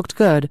who looked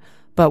good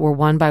but were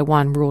one by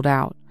one ruled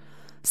out.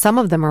 Some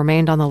of them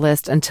remained on the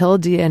list until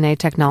DNA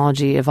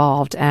technology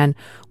evolved and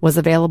was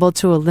available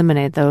to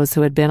eliminate those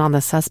who had been on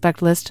the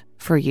suspect list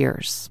for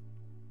years.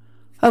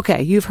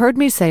 Okay, you've heard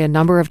me say a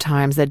number of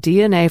times that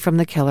DNA from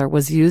the killer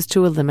was used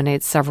to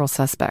eliminate several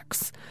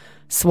suspects.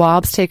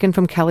 Swabs taken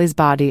from Kelly's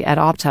body at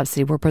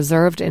autopsy were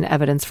preserved in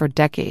evidence for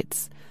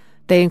decades.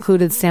 They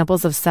included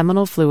samples of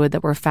seminal fluid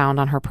that were found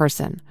on her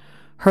person.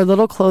 Her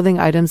little clothing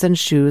items and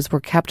shoes were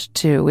kept,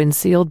 too, in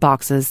sealed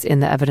boxes in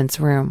the evidence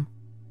room.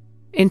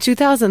 In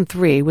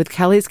 2003, with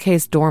Kelly's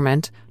case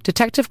dormant,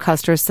 Detective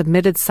Custer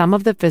submitted some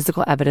of the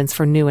physical evidence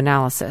for new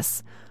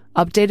analysis.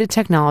 Updated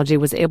technology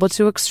was able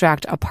to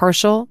extract a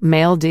partial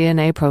male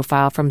DNA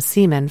profile from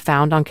semen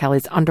found on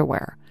Kelly's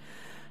underwear.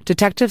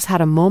 Detectives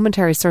had a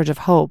momentary surge of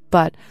hope,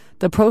 but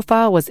the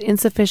profile was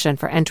insufficient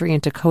for entry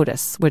into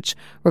CODIS, which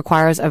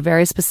requires a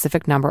very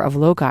specific number of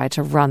loci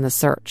to run the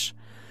search.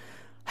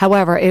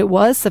 However, it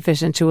was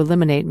sufficient to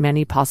eliminate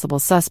many possible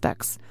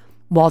suspects.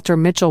 Walter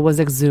Mitchell was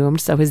exhumed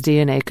so his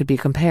DNA could be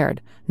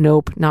compared.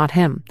 Nope, not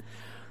him.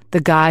 The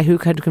guy who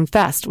had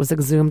confessed was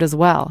exhumed as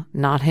well.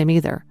 Not him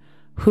either.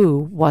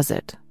 Who was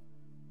it?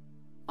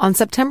 On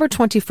September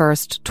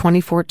 21st,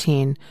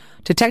 2014,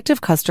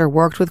 Detective Custer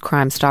worked with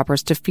Crime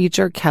Stoppers to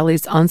feature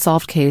Kelly's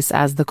unsolved case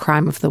as the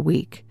crime of the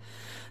week.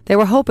 They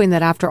were hoping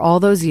that after all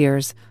those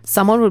years,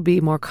 someone would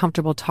be more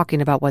comfortable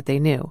talking about what they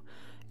knew.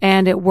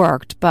 And it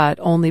worked, but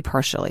only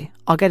partially.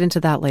 I'll get into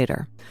that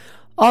later.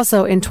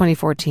 Also, in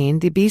 2014,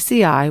 the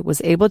BCI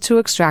was able to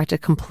extract a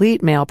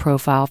complete male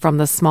profile from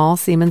the small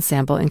semen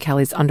sample in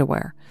Kelly's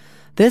underwear.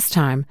 This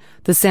time,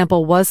 the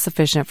sample was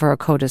sufficient for a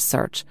CODIS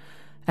search.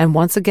 And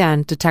once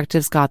again,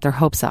 detectives got their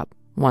hopes up.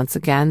 Once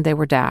again, they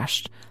were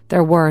dashed.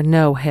 There were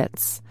no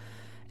hits.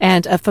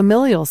 And a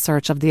familial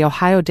search of the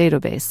Ohio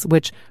database,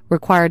 which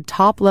required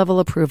top-level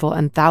approval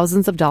and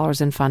thousands of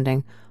dollars in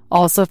funding,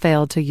 also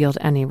failed to yield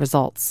any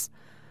results.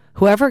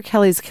 Whoever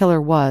Kelly's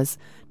killer was,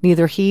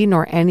 neither he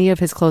nor any of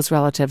his close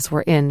relatives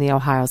were in the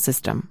Ohio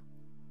system.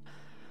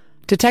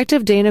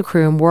 Detective Dana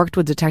Kroom worked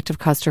with Detective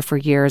Custer for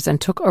years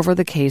and took over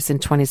the case in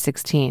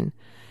 2016.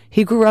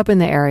 He grew up in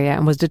the area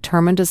and was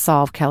determined to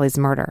solve Kelly's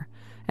murder.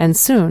 And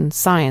soon,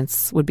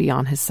 science would be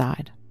on his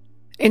side.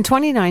 In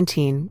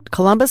 2019,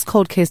 Columbus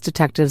Cold Case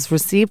detectives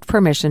received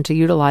permission to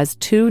utilize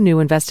 2 new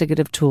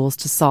investigative tools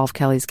to solve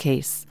Kelly's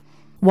case.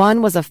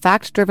 One was a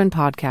fact-driven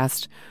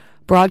podcast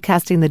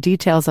broadcasting the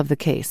details of the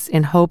case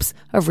in hopes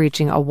of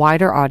reaching a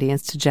wider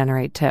audience to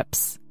generate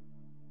tips.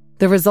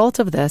 The result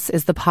of this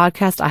is the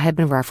podcast I have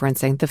been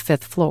referencing, The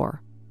Fifth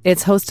Floor.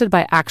 It's hosted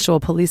by actual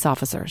police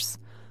officers.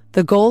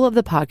 The goal of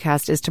the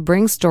podcast is to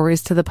bring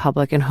stories to the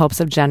public in hopes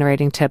of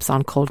generating tips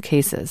on cold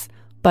cases.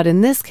 But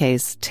in this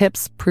case,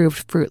 tips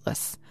proved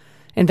fruitless.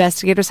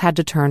 Investigators had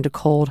to turn to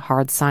cold,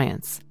 hard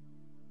science.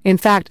 In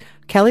fact,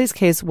 Kelly's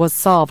case was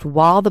solved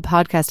while the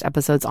podcast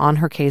episodes on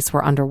her case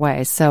were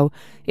underway, so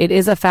it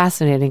is a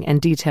fascinating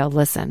and detailed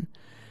listen.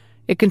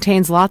 It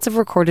contains lots of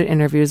recorded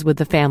interviews with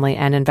the family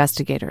and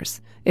investigators.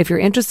 If you're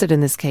interested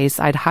in this case,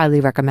 I'd highly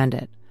recommend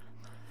it.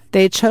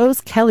 They chose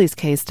Kelly's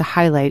case to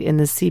highlight in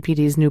the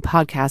CPD's new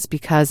podcast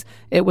because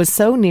it was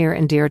so near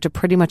and dear to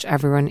pretty much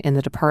everyone in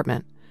the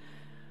department.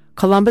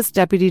 Columbus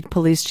Deputy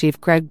Police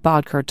Chief Greg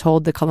Bodker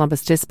told the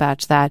Columbus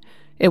Dispatch that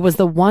it was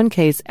the one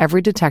case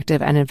every detective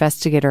and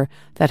investigator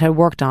that had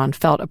worked on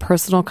felt a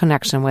personal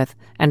connection with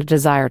and a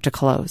desire to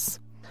close.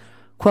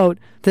 Quote,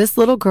 "This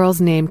little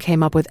girl's name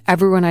came up with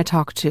everyone I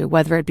talked to,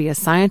 whether it be a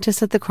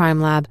scientist at the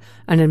crime lab,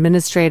 an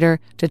administrator,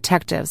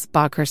 detectives,"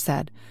 Bodker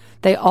said.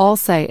 "They all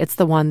say it's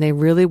the one they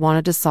really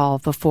wanted to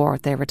solve before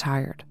they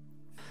retired."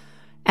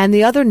 And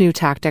the other new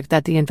tactic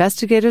that the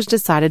investigators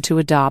decided to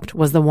adopt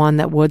was the one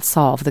that would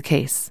solve the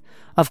case.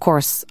 Of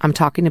course, I'm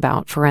talking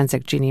about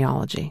forensic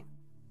genealogy.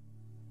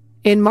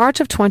 In March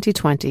of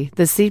 2020,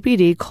 the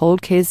CPD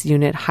Cold Case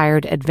Unit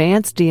hired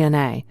Advanced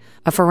DNA,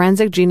 a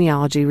forensic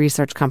genealogy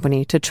research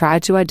company, to try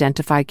to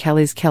identify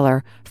Kelly's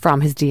killer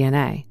from his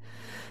DNA.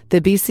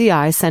 The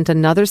BCI sent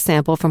another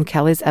sample from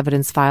Kelly's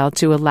evidence file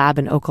to a lab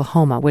in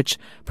Oklahoma, which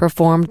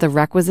performed the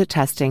requisite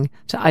testing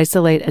to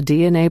isolate a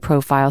DNA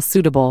profile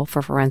suitable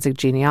for forensic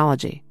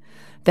genealogy.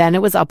 Then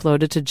it was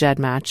uploaded to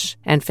GEDmatch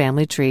and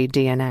Family Tree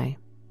DNA.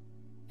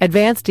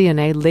 Advanced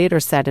DNA later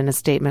said in a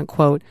statement,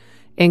 quote,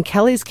 "In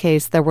Kelly's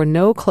case, there were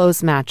no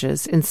close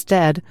matches.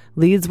 Instead,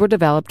 leads were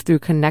developed through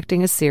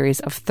connecting a series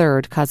of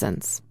third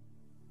cousins."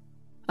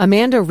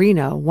 Amanda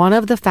Reno, one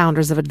of the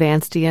founders of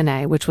Advanced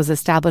DNA, which was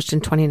established in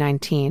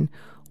 2019,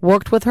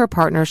 worked with her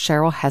partner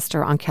Cheryl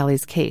Hester on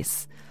Kelly's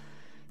case.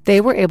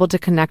 They were able to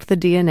connect the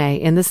DNA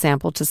in the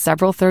sample to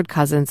several third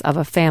cousins of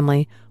a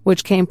family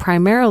which came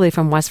primarily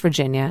from West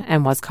Virginia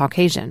and was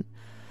Caucasian.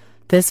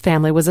 This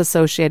family was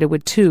associated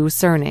with two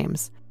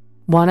surnames.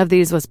 One of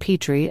these was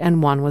Petrie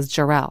and one was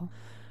Jarrell.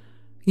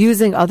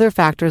 Using other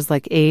factors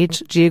like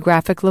age,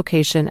 geographic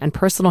location, and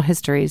personal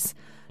histories,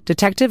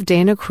 Detective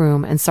Dana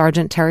Kroom and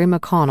Sergeant Terry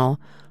McConnell,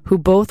 who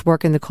both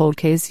work in the Cold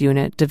Case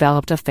Unit,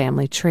 developed a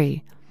family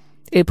tree.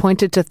 It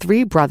pointed to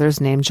three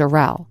brothers named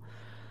Jarrell.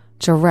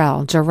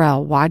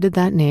 Jarrell, why did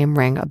that name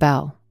ring a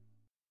bell?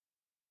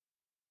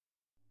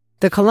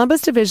 The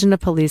Columbus Division of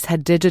Police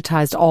had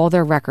digitized all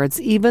their records,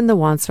 even the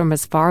ones from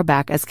as far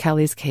back as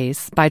Kelly's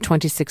case, by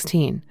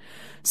 2016.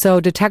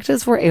 So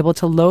detectives were able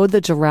to load the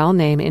Jarrell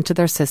name into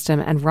their system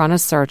and run a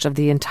search of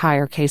the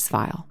entire case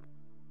file.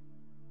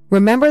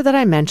 Remember that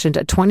I mentioned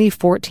a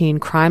 2014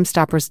 Crime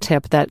Stoppers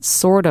tip that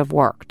sort of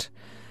worked.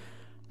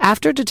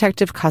 After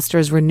Detective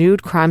Custer's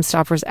renewed Crime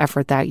Stoppers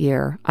effort that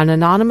year, an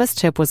anonymous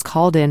tip was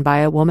called in by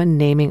a woman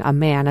naming a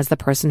man as the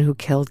person who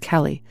killed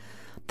Kelly.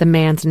 The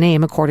man's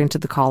name, according to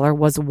the caller,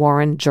 was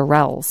Warren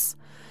Jarrells.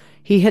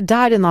 He had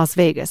died in Las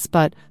Vegas,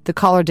 but the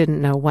caller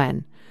didn't know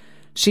when.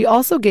 She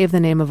also gave the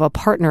name of a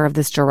partner of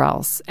this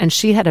Jarrells, and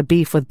she had a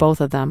beef with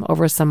both of them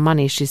over some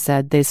money she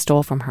said they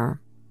stole from her.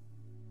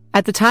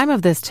 At the time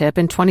of this tip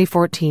in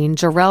 2014,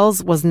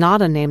 Jarrells was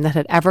not a name that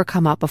had ever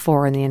come up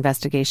before in the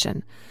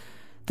investigation.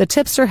 The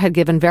tipster had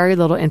given very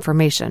little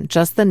information,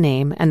 just the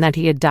name and that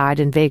he had died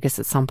in Vegas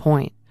at some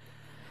point.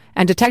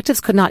 And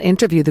detectives could not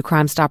interview the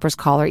Crime Stoppers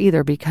caller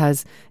either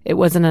because it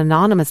was an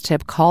anonymous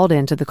tip called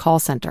in to the call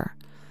center.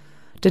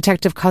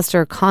 Detective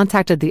Custer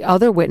contacted the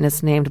other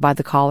witness named by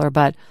the caller,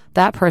 but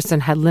that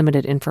person had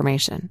limited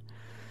information.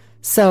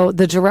 So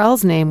the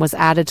Jarrell's name was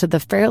added to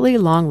the fairly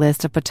long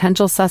list of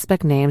potential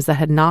suspect names that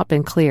had not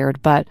been cleared,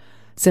 but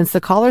since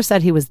the caller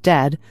said he was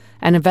dead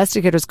and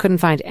investigators couldn't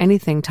find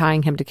anything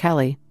tying him to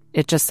Kelly,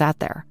 it just sat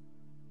there.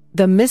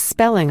 The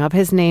misspelling of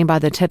his name by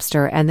the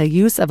tipster and the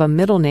use of a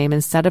middle name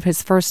instead of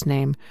his first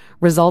name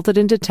resulted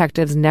in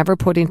detectives never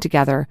putting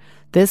together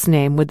this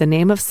name with the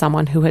name of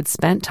someone who had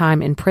spent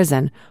time in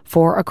prison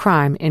for a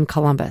crime in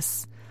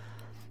Columbus.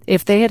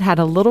 If they had had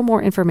a little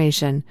more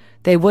information,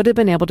 they would have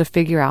been able to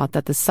figure out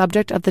that the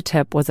subject of the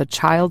tip was a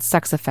child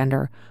sex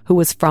offender who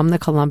was from the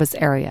Columbus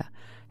area,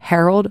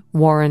 Harold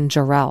Warren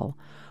Jarrell,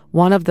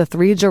 one of the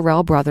three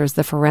Jarrell brothers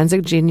the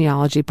forensic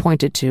genealogy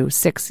pointed to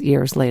 6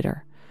 years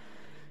later.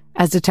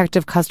 As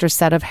Detective Custer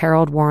said of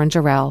Harold Warren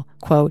Jarrell,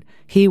 quote,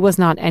 "He was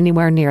not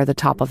anywhere near the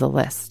top of the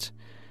list."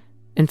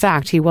 In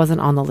fact, he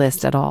wasn't on the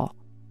list at all.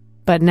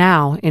 But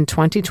now, in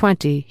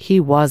 2020, he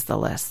was the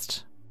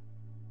list.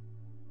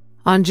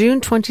 On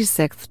June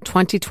 26,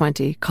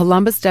 2020,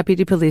 Columbus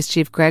Deputy Police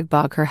Chief Greg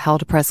Bodker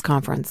held a press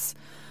conference.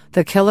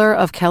 The killer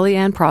of Kelly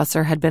Ann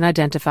Prosser had been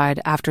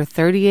identified after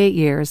 38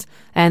 years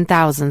and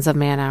thousands of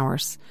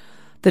man-hours.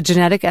 The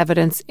genetic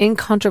evidence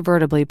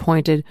incontrovertibly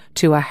pointed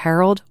to a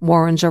Harold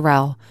Warren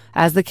Jarrell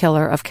as the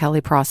killer of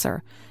Kelly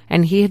Prosser,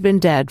 and he had been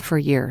dead for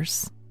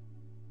years.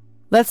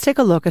 Let's take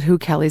a look at who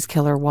Kelly's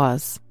killer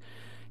was.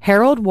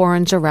 Harold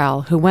Warren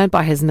Jarrell, who went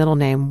by his middle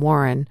name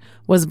Warren,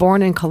 was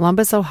born in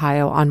Columbus,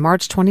 Ohio on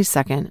March 22,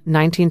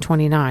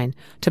 1929,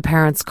 to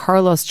parents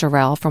Carlos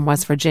Jarrell from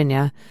West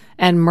Virginia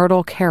and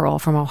Myrtle Carroll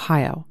from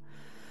Ohio.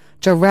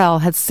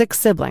 Jarrell had 6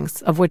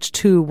 siblings, of which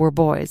 2 were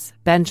boys,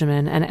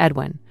 Benjamin and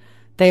Edwin.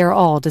 They are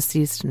all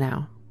deceased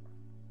now.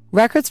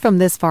 Records from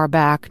this far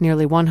back,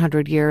 nearly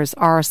 100 years,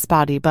 are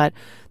spotty, but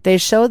they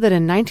show that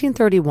in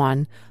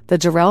 1931, the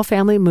Jarrell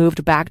family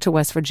moved back to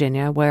West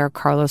Virginia, where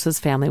Carlos's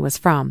family was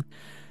from.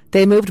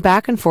 They moved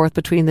back and forth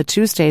between the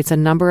 2 states a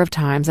number of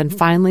times and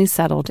finally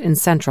settled in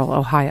central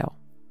Ohio.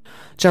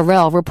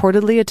 Jarrell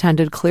reportedly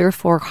attended Clear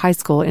Fork High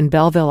School in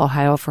Belleville,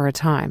 Ohio for a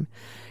time.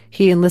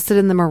 He enlisted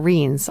in the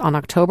Marines on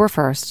October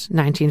 1,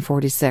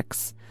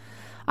 1946.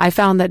 I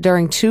found that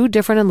during 2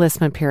 different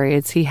enlistment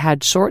periods, he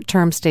had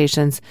short-term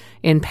stations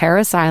in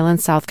Parris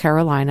Island, South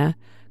Carolina,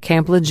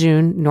 Camp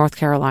Lejeune, North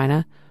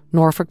Carolina,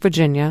 Norfolk,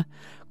 Virginia,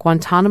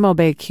 Guantanamo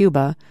Bay,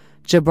 Cuba,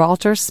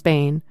 Gibraltar,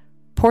 Spain,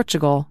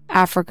 Portugal,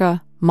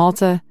 Africa,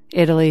 Malta,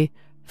 Italy,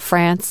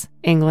 France,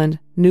 England,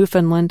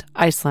 Newfoundland,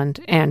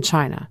 Iceland, and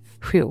China.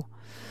 Phew.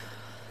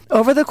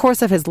 Over the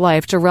course of his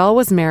life, Jarrell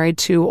was married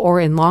to or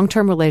in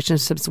long-term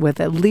relationships with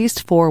at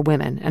least 4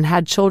 women and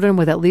had children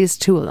with at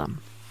least 2 of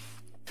them.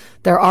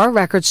 There are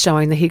records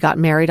showing that he got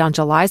married on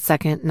July 2,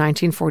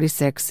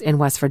 1946 in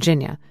West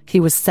Virginia. He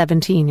was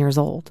 17 years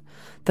old.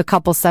 The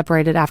couple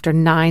separated after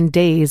 9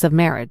 days of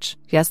marriage.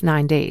 Yes,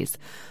 9 days.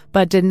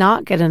 But did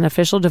not get an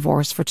official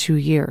divorce for 2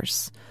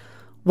 years.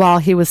 While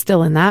he was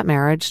still in that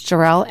marriage,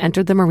 Jarrell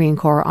entered the Marine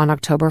Corps on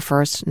October 1,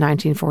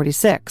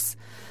 1946.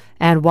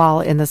 And while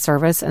in the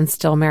service and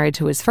still married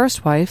to his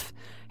first wife,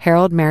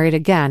 Harold married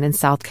again in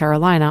South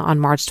Carolina on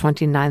March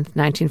 29,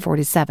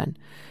 1947.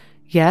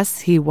 Yes,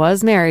 he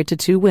was married to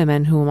 2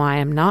 women whom I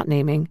am not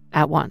naming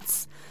at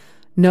once.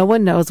 No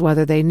one knows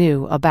whether they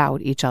knew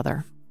about each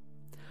other.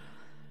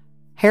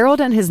 Harold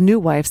and his new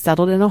wife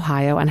settled in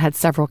Ohio and had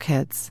several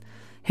kids.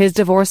 His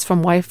divorce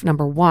from wife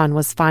number 1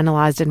 was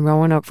finalized in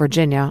Roanoke,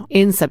 Virginia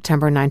in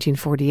September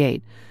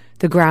 1948.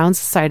 The grounds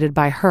cited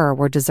by her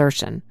were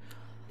desertion.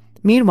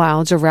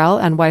 Meanwhile,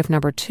 Jarrell and wife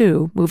number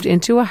 2 moved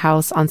into a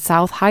house on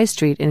South High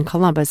Street in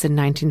Columbus in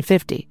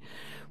 1950.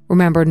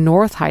 Remember,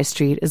 North High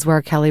Street is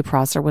where Kelly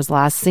Prosser was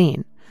last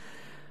seen.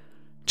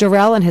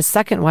 Jarrell and his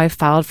second wife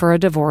filed for a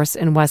divorce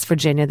in West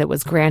Virginia that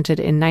was granted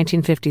in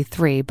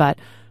 1953, but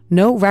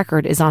no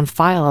record is on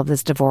file of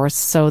this divorce,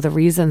 so the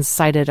reasons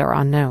cited are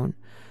unknown.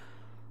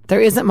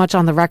 There isn't much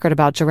on the record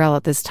about Jarrell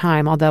at this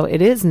time, although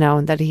it is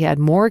known that he had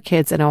more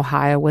kids in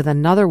Ohio with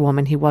another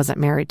woman he wasn't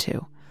married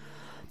to.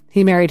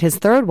 He married his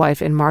third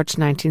wife in March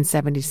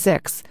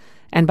 1976,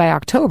 and by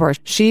October,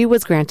 she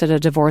was granted a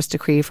divorce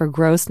decree for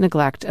gross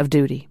neglect of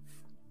duty.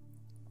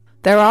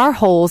 There are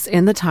holes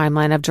in the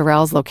timeline of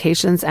Jarrell's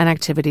locations and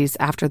activities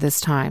after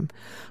this time.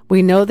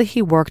 We know that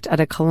he worked at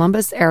a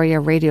Columbus area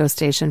radio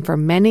station for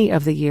many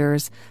of the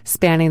years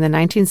spanning the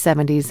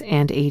 1970s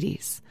and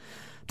 80s.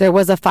 There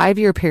was a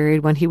 5-year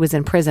period when he was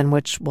in prison,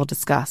 which we'll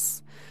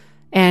discuss.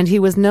 And he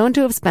was known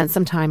to have spent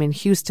some time in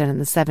Houston in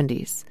the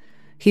 70s.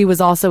 He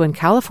was also in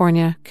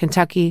California,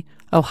 Kentucky,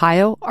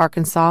 Ohio,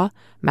 Arkansas,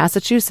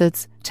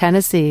 Massachusetts,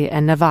 Tennessee,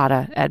 and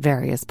Nevada at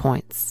various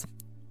points.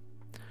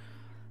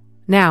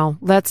 Now,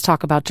 let's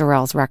talk about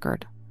Jarrell's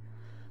record.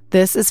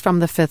 This is from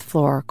the 5th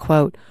floor,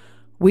 quote,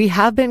 "We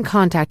have been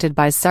contacted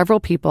by several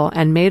people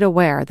and made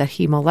aware that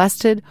he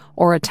molested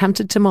or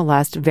attempted to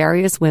molest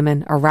various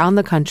women around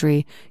the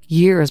country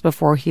years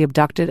before he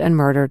abducted and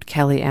murdered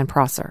Kelly Ann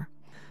Prosser.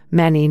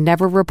 Many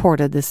never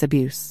reported this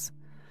abuse."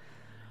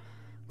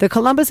 The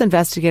Columbus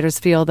investigators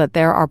feel that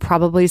there are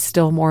probably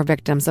still more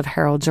victims of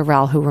Harold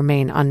Jarrell who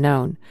remain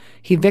unknown.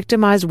 He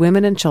victimized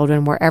women and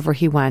children wherever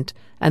he went,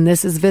 and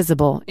this is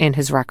visible in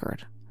his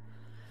record.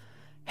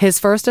 His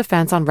first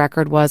offense on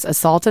record was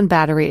assault and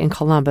battery in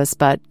Columbus,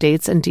 but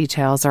dates and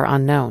details are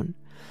unknown.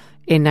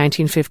 In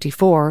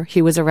 1954,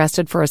 he was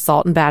arrested for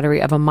assault and battery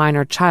of a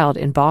minor child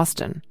in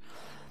Boston.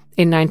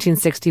 In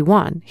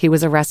 1961, he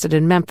was arrested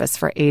in Memphis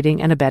for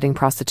aiding and abetting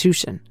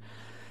prostitution.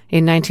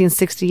 In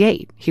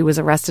 1968, he was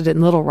arrested in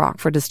Little Rock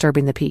for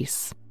disturbing the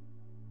peace.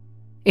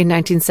 In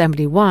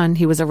 1971,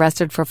 he was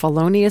arrested for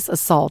felonious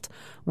assault,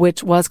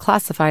 which was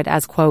classified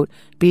as, quote,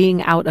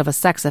 being out of a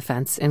sex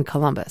offense in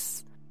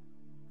Columbus.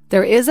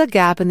 There is a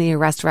gap in the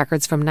arrest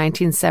records from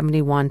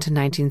 1971 to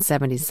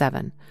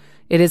 1977.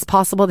 It is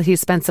possible that he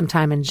spent some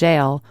time in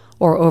jail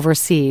or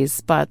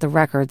overseas, but the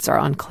records are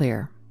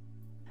unclear.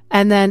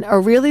 And then a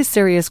really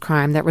serious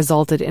crime that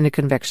resulted in a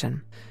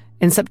conviction.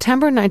 In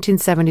September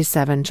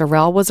 1977,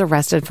 Jarrell was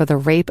arrested for the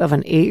rape of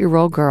an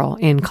 8-year-old girl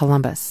in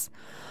Columbus.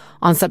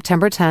 On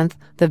September 10th,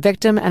 the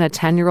victim and a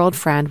 10-year-old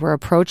friend were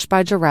approached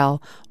by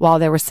Jarrell while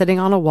they were sitting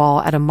on a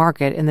wall at a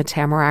market in the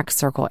Tamarack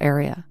Circle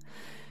area.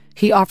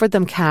 He offered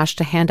them cash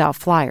to hand out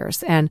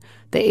flyers, and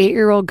the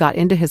 8-year-old got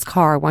into his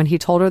car when he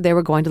told her they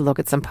were going to look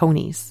at some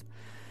ponies.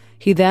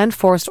 He then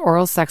forced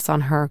oral sex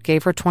on her,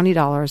 gave her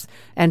 $20,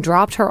 and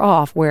dropped her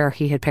off where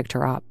he had picked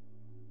her up.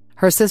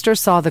 Her sister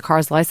saw the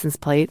car's license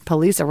plate,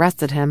 police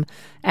arrested him,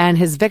 and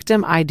his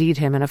victim ID'd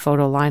him in a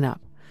photo lineup.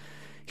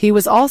 He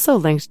was also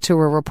linked to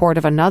a report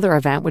of another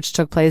event which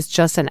took place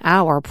just an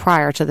hour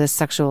prior to this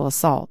sexual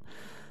assault.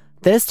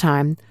 This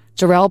time,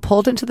 Jarrell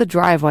pulled into the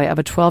driveway of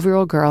a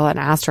 12-year-old girl and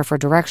asked her for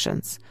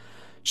directions.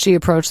 She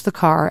approached the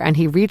car, and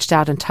he reached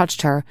out and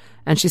touched her,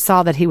 and she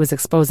saw that he was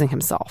exposing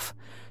himself.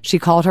 She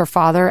called her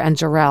father, and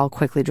Jarrell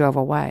quickly drove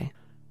away.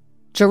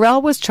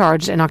 Jarrell was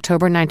charged in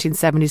October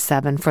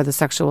 1977 for the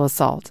sexual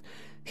assault.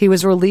 He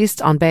was released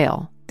on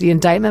bail. The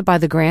indictment by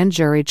the grand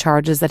jury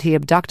charges that he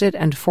abducted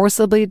and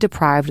forcibly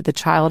deprived the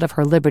child of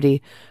her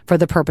liberty for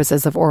the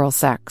purposes of oral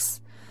sex.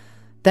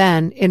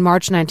 Then, in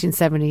March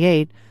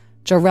 1978,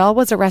 Jarrell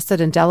was arrested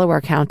in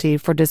Delaware County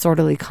for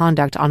disorderly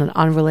conduct on an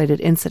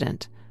unrelated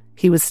incident.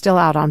 He was still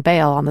out on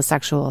bail on the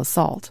sexual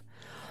assault.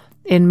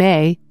 In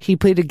May, he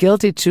pleaded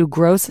guilty to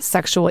gross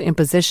sexual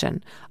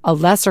imposition, a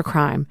lesser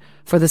crime,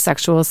 for the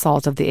sexual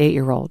assault of the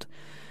 8-year-old.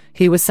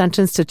 He was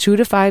sentenced to 2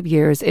 to 5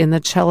 years in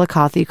the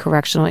Chillicothe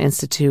Correctional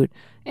Institute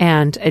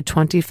and a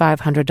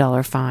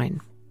 $2,500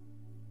 fine.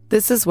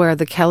 This is where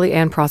the Kelly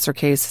Ann Prosser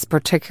case is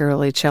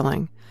particularly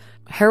chilling.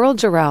 Harold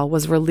Jarrell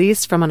was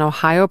released from an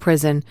Ohio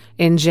prison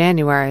in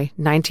January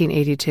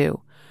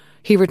 1982.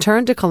 He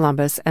returned to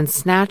Columbus and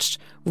snatched,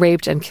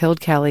 raped, and killed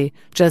Kelly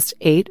just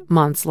 8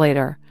 months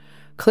later.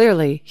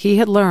 Clearly, he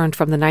had learned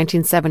from the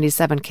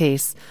 1977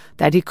 case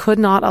that he could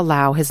not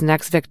allow his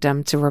next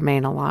victim to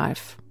remain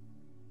alive.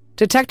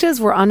 Detectives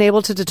were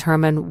unable to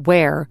determine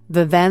where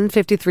the then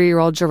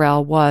 53-year-old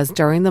Jarrell was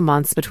during the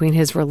months between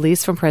his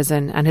release from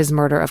prison and his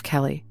murder of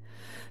Kelly.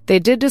 They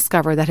did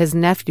discover that his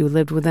nephew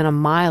lived within a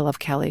mile of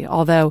Kelly,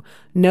 although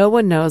no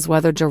one knows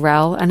whether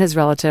Jarrell and his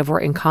relative were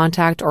in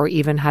contact or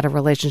even had a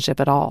relationship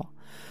at all.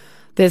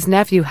 This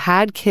nephew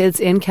had kids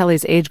in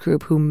Kelly's age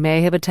group who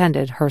may have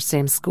attended her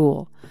same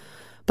school.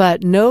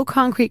 But no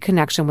concrete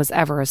connection was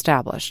ever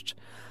established.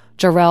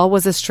 Jarrell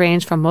was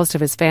estranged from most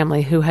of his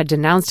family who had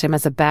denounced him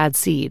as a bad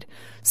seed,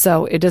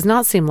 so it does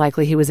not seem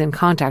likely he was in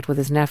contact with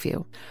his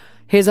nephew.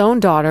 His own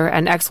daughter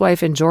and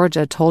ex-wife in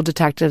Georgia told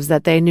detectives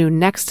that they knew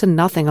next to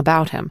nothing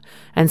about him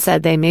and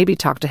said they maybe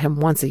talked to him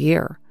once a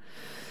year.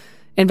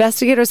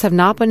 Investigators have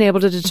not been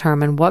able to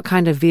determine what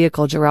kind of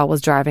vehicle Jarrell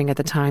was driving at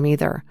the time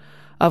either.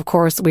 Of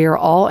course, we are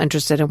all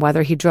interested in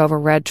whether he drove a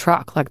red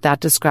truck like that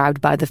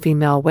described by the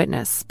female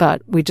witness,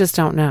 but we just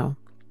don't know.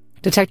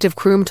 Detective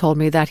Kroom told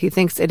me that he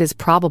thinks it is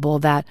probable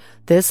that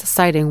this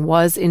sighting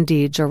was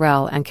indeed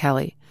Jarrell and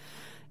Kelly.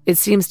 It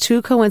seems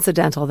too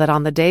coincidental that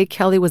on the day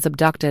Kelly was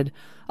abducted,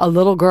 a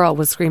little girl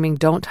was screaming,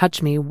 "Don't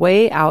touch me,"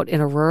 way out in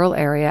a rural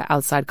area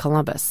outside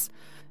Columbus.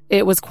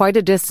 It was quite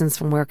a distance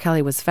from where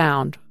Kelly was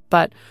found,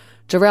 but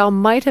Jarrell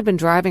might have been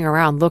driving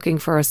around looking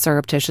for a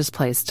surreptitious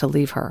place to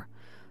leave her.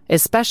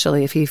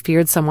 Especially if he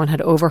feared someone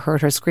had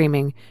overheard her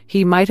screaming,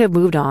 he might have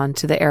moved on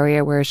to the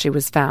area where she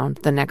was found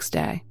the next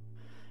day.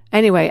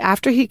 Anyway,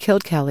 after he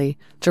killed Kelly,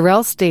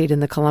 Jarrell stayed in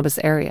the Columbus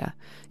area.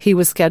 He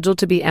was scheduled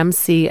to be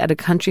MC at a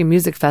country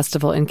music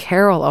festival in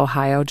Carroll,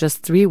 Ohio,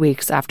 just 3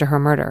 weeks after her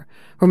murder.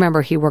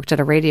 Remember, he worked at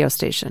a radio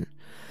station.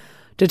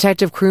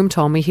 Detective Kroom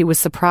told me he was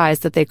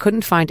surprised that they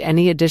couldn't find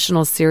any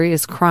additional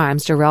serious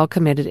crimes Jarrell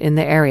committed in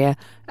the area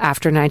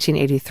after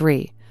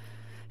 1983.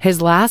 His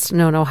last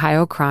known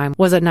Ohio crime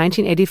was a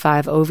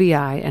 1985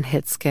 OVI and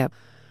hit skip.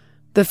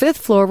 The Fifth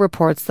Floor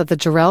reports that the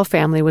Jarrell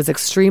family was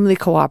extremely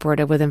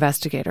cooperative with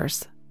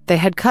investigators. They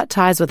had cut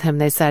ties with him,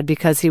 they said,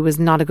 because he was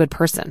not a good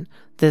person.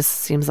 This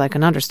seems like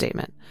an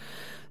understatement.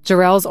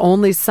 Jarrell's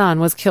only son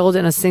was killed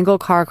in a single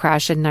car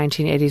crash in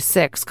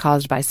 1986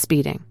 caused by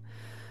speeding.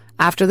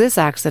 After this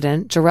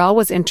accident, Jarrell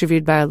was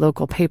interviewed by a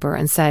local paper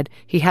and said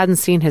he hadn't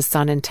seen his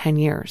son in 10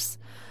 years.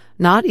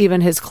 Not even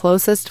his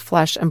closest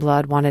flesh and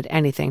blood wanted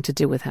anything to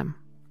do with him.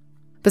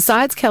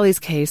 Besides Kelly's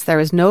case,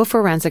 there is no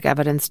forensic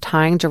evidence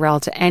tying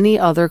Jarrell to any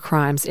other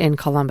crimes in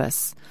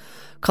Columbus.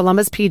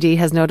 Columbus PD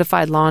has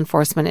notified law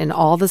enforcement in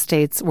all the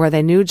states where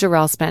they knew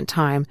Jarrell spent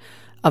time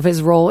of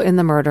his role in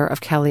the murder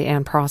of Kelly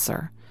Ann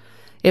Prosser.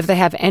 If they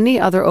have any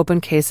other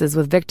open cases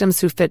with victims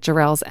who fit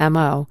Jarrell's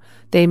MO,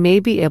 they may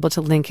be able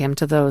to link him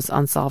to those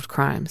unsolved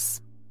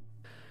crimes.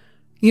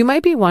 You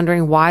might be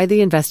wondering why the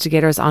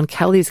investigators on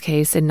Kelly's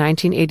case in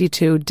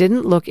 1982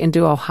 didn't look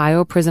into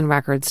Ohio prison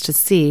records to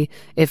see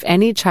if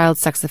any child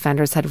sex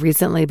offenders had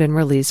recently been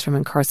released from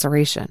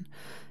incarceration.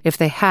 If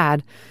they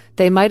had,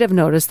 they might have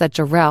noticed that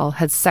Jarrell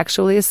had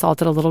sexually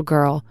assaulted a little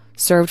girl,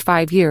 served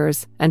 5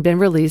 years, and been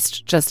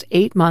released just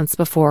 8 months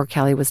before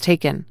Kelly was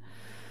taken.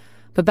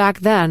 But back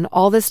then,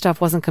 all this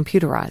stuff wasn't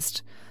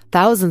computerized.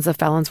 Thousands of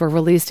felons were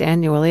released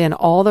annually, and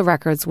all the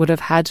records would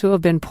have had to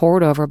have been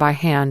pored over by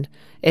hand.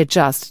 It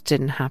just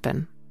didn't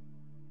happen.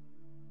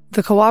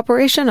 The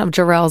cooperation of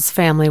Jarrell's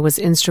family was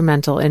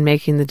instrumental in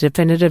making the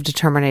definitive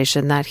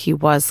determination that he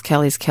was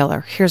Kelly's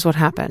killer. Here's what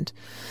happened.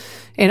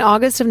 In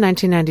August of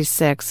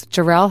 1996,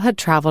 Jarrell had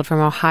traveled from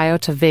Ohio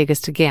to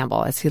Vegas to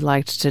gamble, as he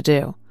liked to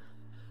do.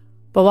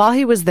 But while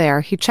he was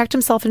there, he checked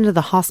himself into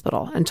the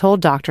hospital and told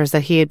doctors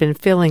that he had been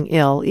feeling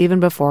ill even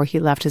before he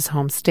left his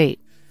home state.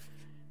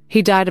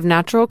 He died of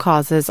natural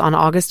causes on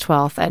August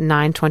 12th at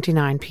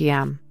 9:29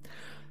 p.m.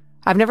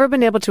 I've never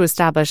been able to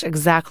establish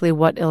exactly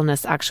what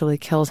illness actually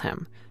killed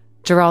him.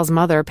 Jarrell's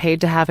mother paid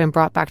to have him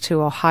brought back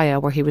to Ohio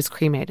where he was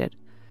cremated.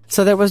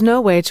 So there was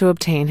no way to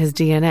obtain his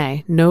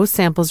DNA. No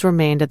samples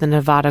remained at the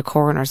Nevada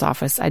coroner's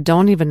office. I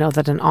don't even know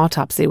that an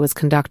autopsy was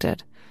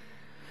conducted.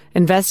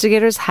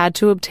 Investigators had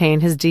to obtain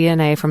his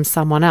DNA from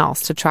someone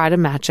else to try to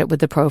match it with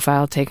the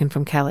profile taken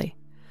from Kelly.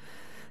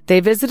 They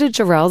visited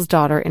Jarrell's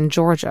daughter in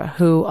Georgia,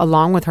 who,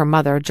 along with her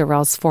mother,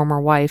 Jarrell's former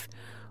wife,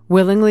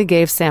 willingly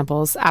gave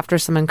samples after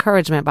some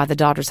encouragement by the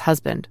daughter's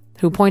husband,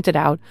 who pointed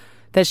out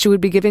that she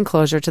would be giving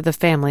closure to the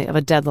family of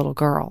a dead little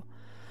girl.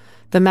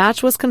 The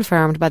match was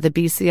confirmed by the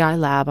BCI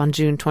lab on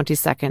June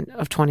 22nd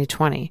of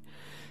 2020.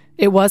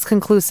 It was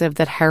conclusive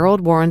that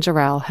Harold Warren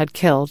Jarrell had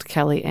killed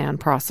Kelly Ann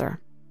Prosser.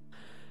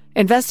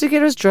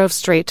 Investigators drove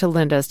straight to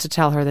Linda's to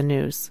tell her the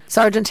news.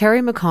 Sergeant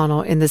Terry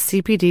McConnell in the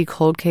CPD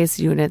cold case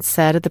unit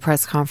said at the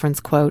press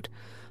conference, quote,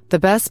 "The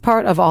best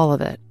part of all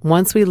of it,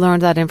 once we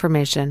learned that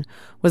information,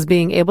 was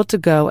being able to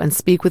go and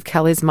speak with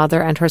Kelly's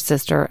mother and her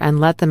sister and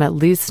let them at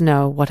least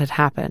know what had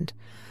happened.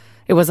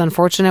 It was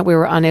unfortunate we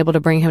were unable to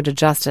bring him to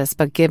justice,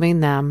 but giving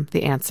them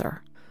the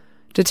answer."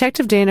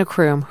 Detective Dana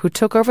Kroom, who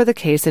took over the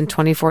case in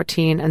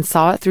 2014 and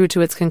saw it through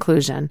to its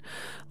conclusion,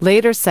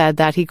 later said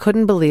that he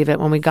couldn't believe it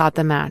when we got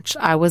the match.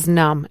 "I was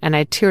numb, and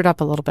I teared up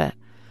a little bit."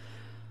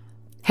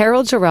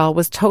 Harold Jarrell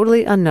was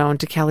totally unknown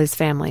to Kelly's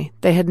family.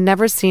 They had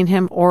never seen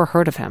him or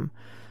heard of him.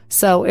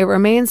 So it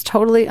remains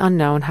totally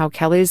unknown how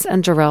Kelly's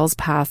and Jarrell's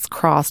paths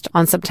crossed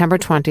on September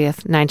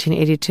 20th,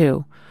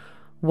 1982.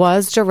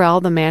 Was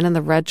Jarrell the man in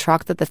the red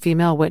truck that the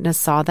female witness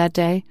saw that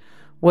day?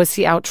 Was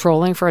he out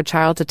trolling for a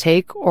child to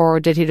take,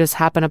 or did he just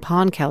happen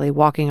upon Kelly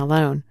walking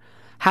alone?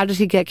 How did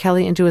he get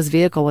Kelly into his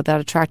vehicle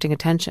without attracting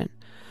attention?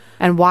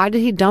 And why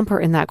did he dump her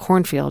in that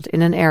cornfield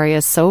in an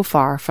area so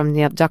far from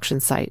the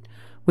abduction site?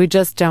 We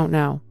just don't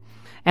know.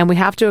 And we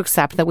have to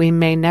accept that we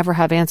may never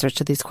have answers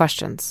to these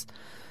questions.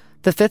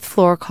 The Fifth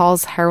Floor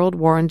calls Harold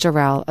Warren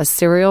Jarrell a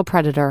serial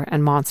predator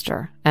and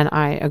monster, and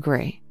I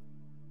agree.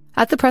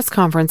 At the press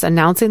conference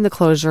announcing the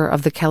closure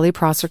of the Kelly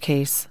Prosser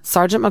case,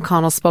 Sergeant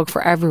McConnell spoke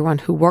for everyone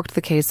who worked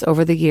the case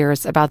over the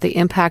years about the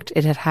impact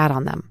it had had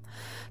on them.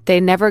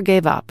 They never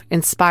gave up,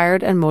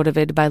 inspired and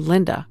motivated by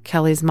Linda,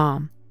 Kelly's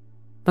mom.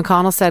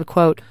 McConnell said,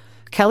 quote,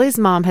 "Kelly's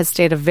mom has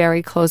stayed a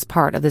very close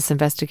part of this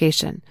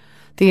investigation.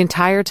 The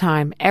entire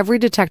time, every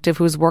detective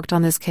who's worked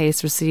on this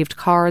case received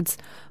cards,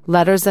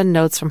 letters, and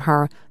notes from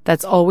her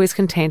that's always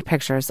contained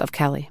pictures of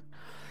Kelly."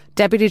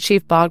 Deputy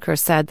Chief Bodker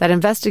said that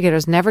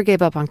investigators never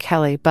gave up on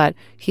Kelly, but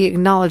he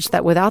acknowledged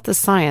that without the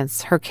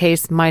science, her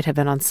case might have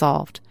been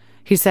unsolved.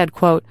 He said,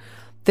 quote,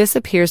 "This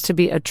appears to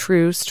be a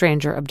true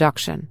stranger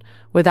abduction.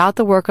 Without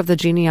the work of the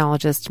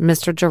genealogist,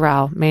 Mr.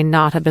 Jarrell may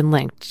not have been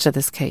linked to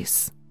this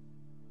case."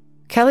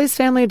 Kelly's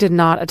family did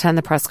not attend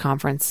the press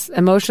conference.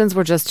 Emotions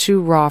were just too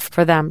raw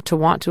for them to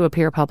want to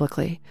appear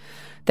publicly.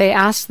 They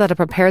asked that a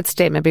prepared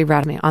statement be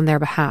read on their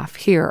behalf.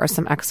 Here are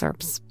some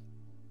excerpts.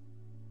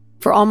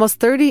 "For almost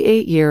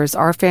 38 years,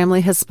 our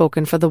family has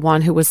spoken for the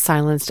one who was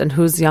silenced and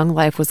whose young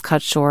life was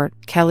cut short,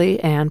 Kelly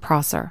Ann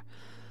Prosser.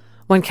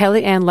 When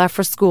Kelly Ann left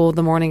for school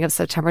the morning of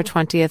September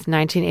 20th,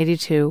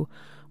 1982,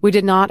 we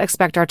did not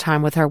expect our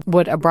time with her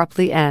would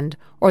abruptly end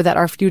or that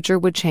our future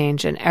would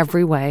change in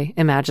every way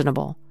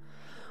imaginable.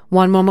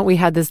 One moment we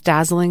had this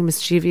dazzling,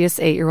 mischievous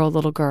 8-year-old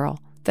little girl.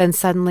 Then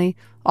suddenly,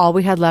 all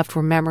we had left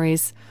were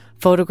memories,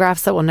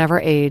 photographs that will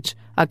never age,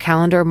 a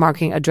calendar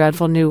marking a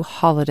dreadful new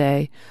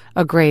holiday,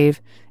 a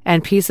grave,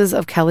 and pieces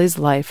of Kelly's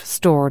life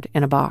stored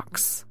in a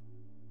box.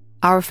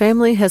 Our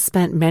family has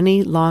spent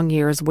many long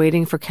years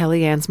waiting for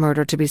Kelly Ann's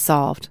murder to be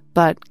solved,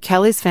 but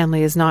Kelly's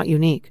family is not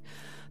unique.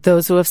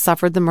 Those who have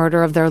suffered the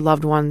murder of their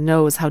loved one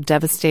knows how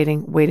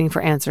devastating waiting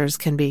for answers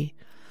can be.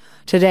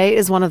 Today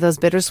is one of those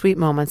bittersweet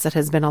moments that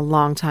has been a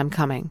long time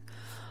coming.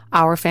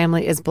 Our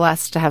family is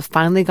blessed to have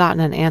finally gotten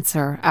an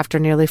answer after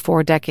nearly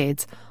 4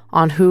 decades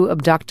on who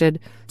abducted,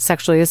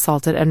 sexually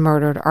assaulted, and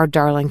murdered our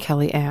darling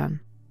Kelly Ann.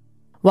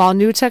 While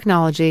new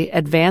technology,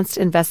 advanced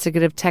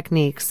investigative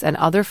techniques, and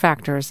other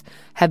factors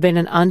have been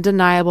an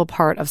undeniable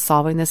part of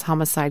solving this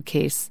homicide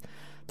case,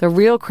 the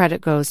real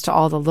credit goes to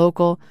all the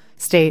local,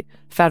 state,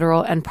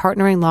 federal, and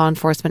partnering law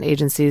enforcement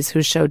agencies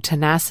who showed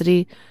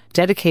tenacity,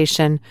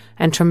 dedication,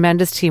 and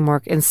tremendous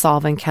teamwork in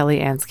solving Kelly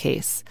Ann's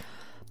case.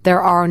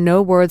 There are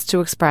no words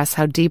to express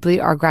how deeply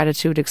our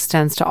gratitude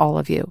extends to all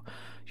of you.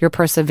 Your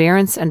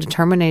perseverance and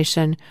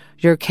determination,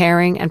 your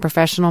caring and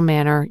professional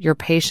manner, your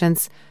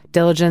patience,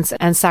 diligence,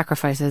 and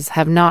sacrifices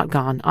have not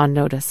gone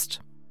unnoticed.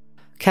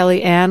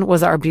 Kelly Ann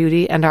was our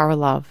beauty and our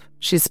love.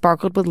 She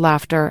sparkled with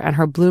laughter, and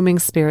her blooming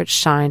spirit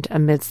shined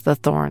amidst the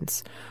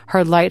thorns.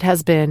 Her light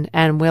has been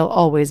and will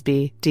always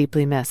be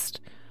deeply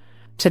missed.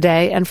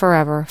 Today and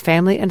forever,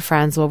 family and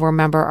friends will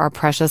remember our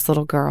precious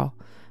little girl.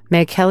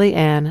 May Kelly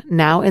Ann,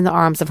 now in the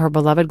arms of her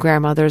beloved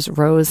grandmothers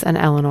Rose and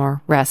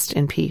Eleanor, rest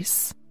in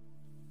peace.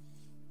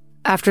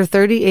 After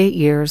 38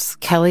 years,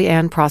 Kelly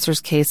Ann Prosser's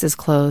case is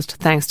closed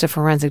thanks to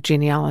forensic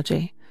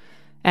genealogy.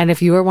 And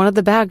if you are one of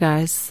the bad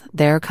guys,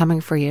 they're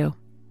coming for you.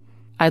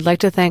 I'd like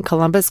to thank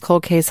Columbus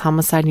Cold Case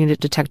Homicide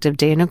Unit Detective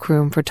Dana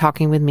Kroom for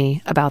talking with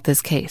me about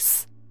this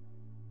case.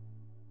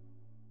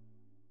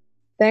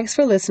 Thanks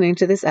for listening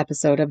to this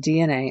episode of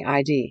DNA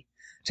ID.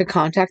 To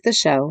contact the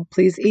show,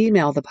 please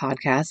email the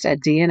podcast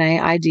at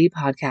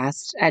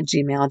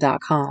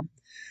dnaidpodcast@gmail.com.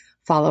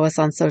 Follow us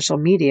on social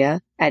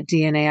media at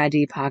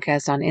DNAID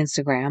Podcast on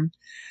Instagram,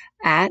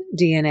 at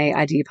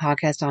DNAID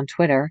Podcast on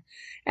Twitter,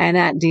 and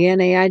at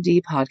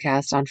DNAID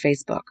Podcast on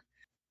Facebook.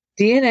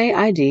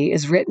 DNAID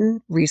is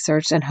written,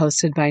 researched, and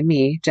hosted by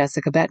me,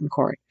 Jessica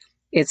Betancourt.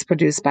 It's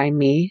produced by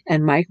me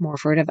and Mike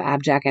Morford of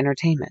Abjack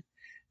Entertainment.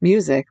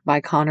 Music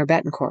by Connor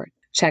Betancourt.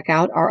 Check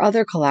out our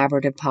other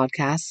collaborative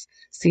podcasts,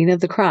 Scene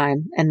of the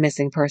Crime and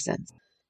Missing Persons.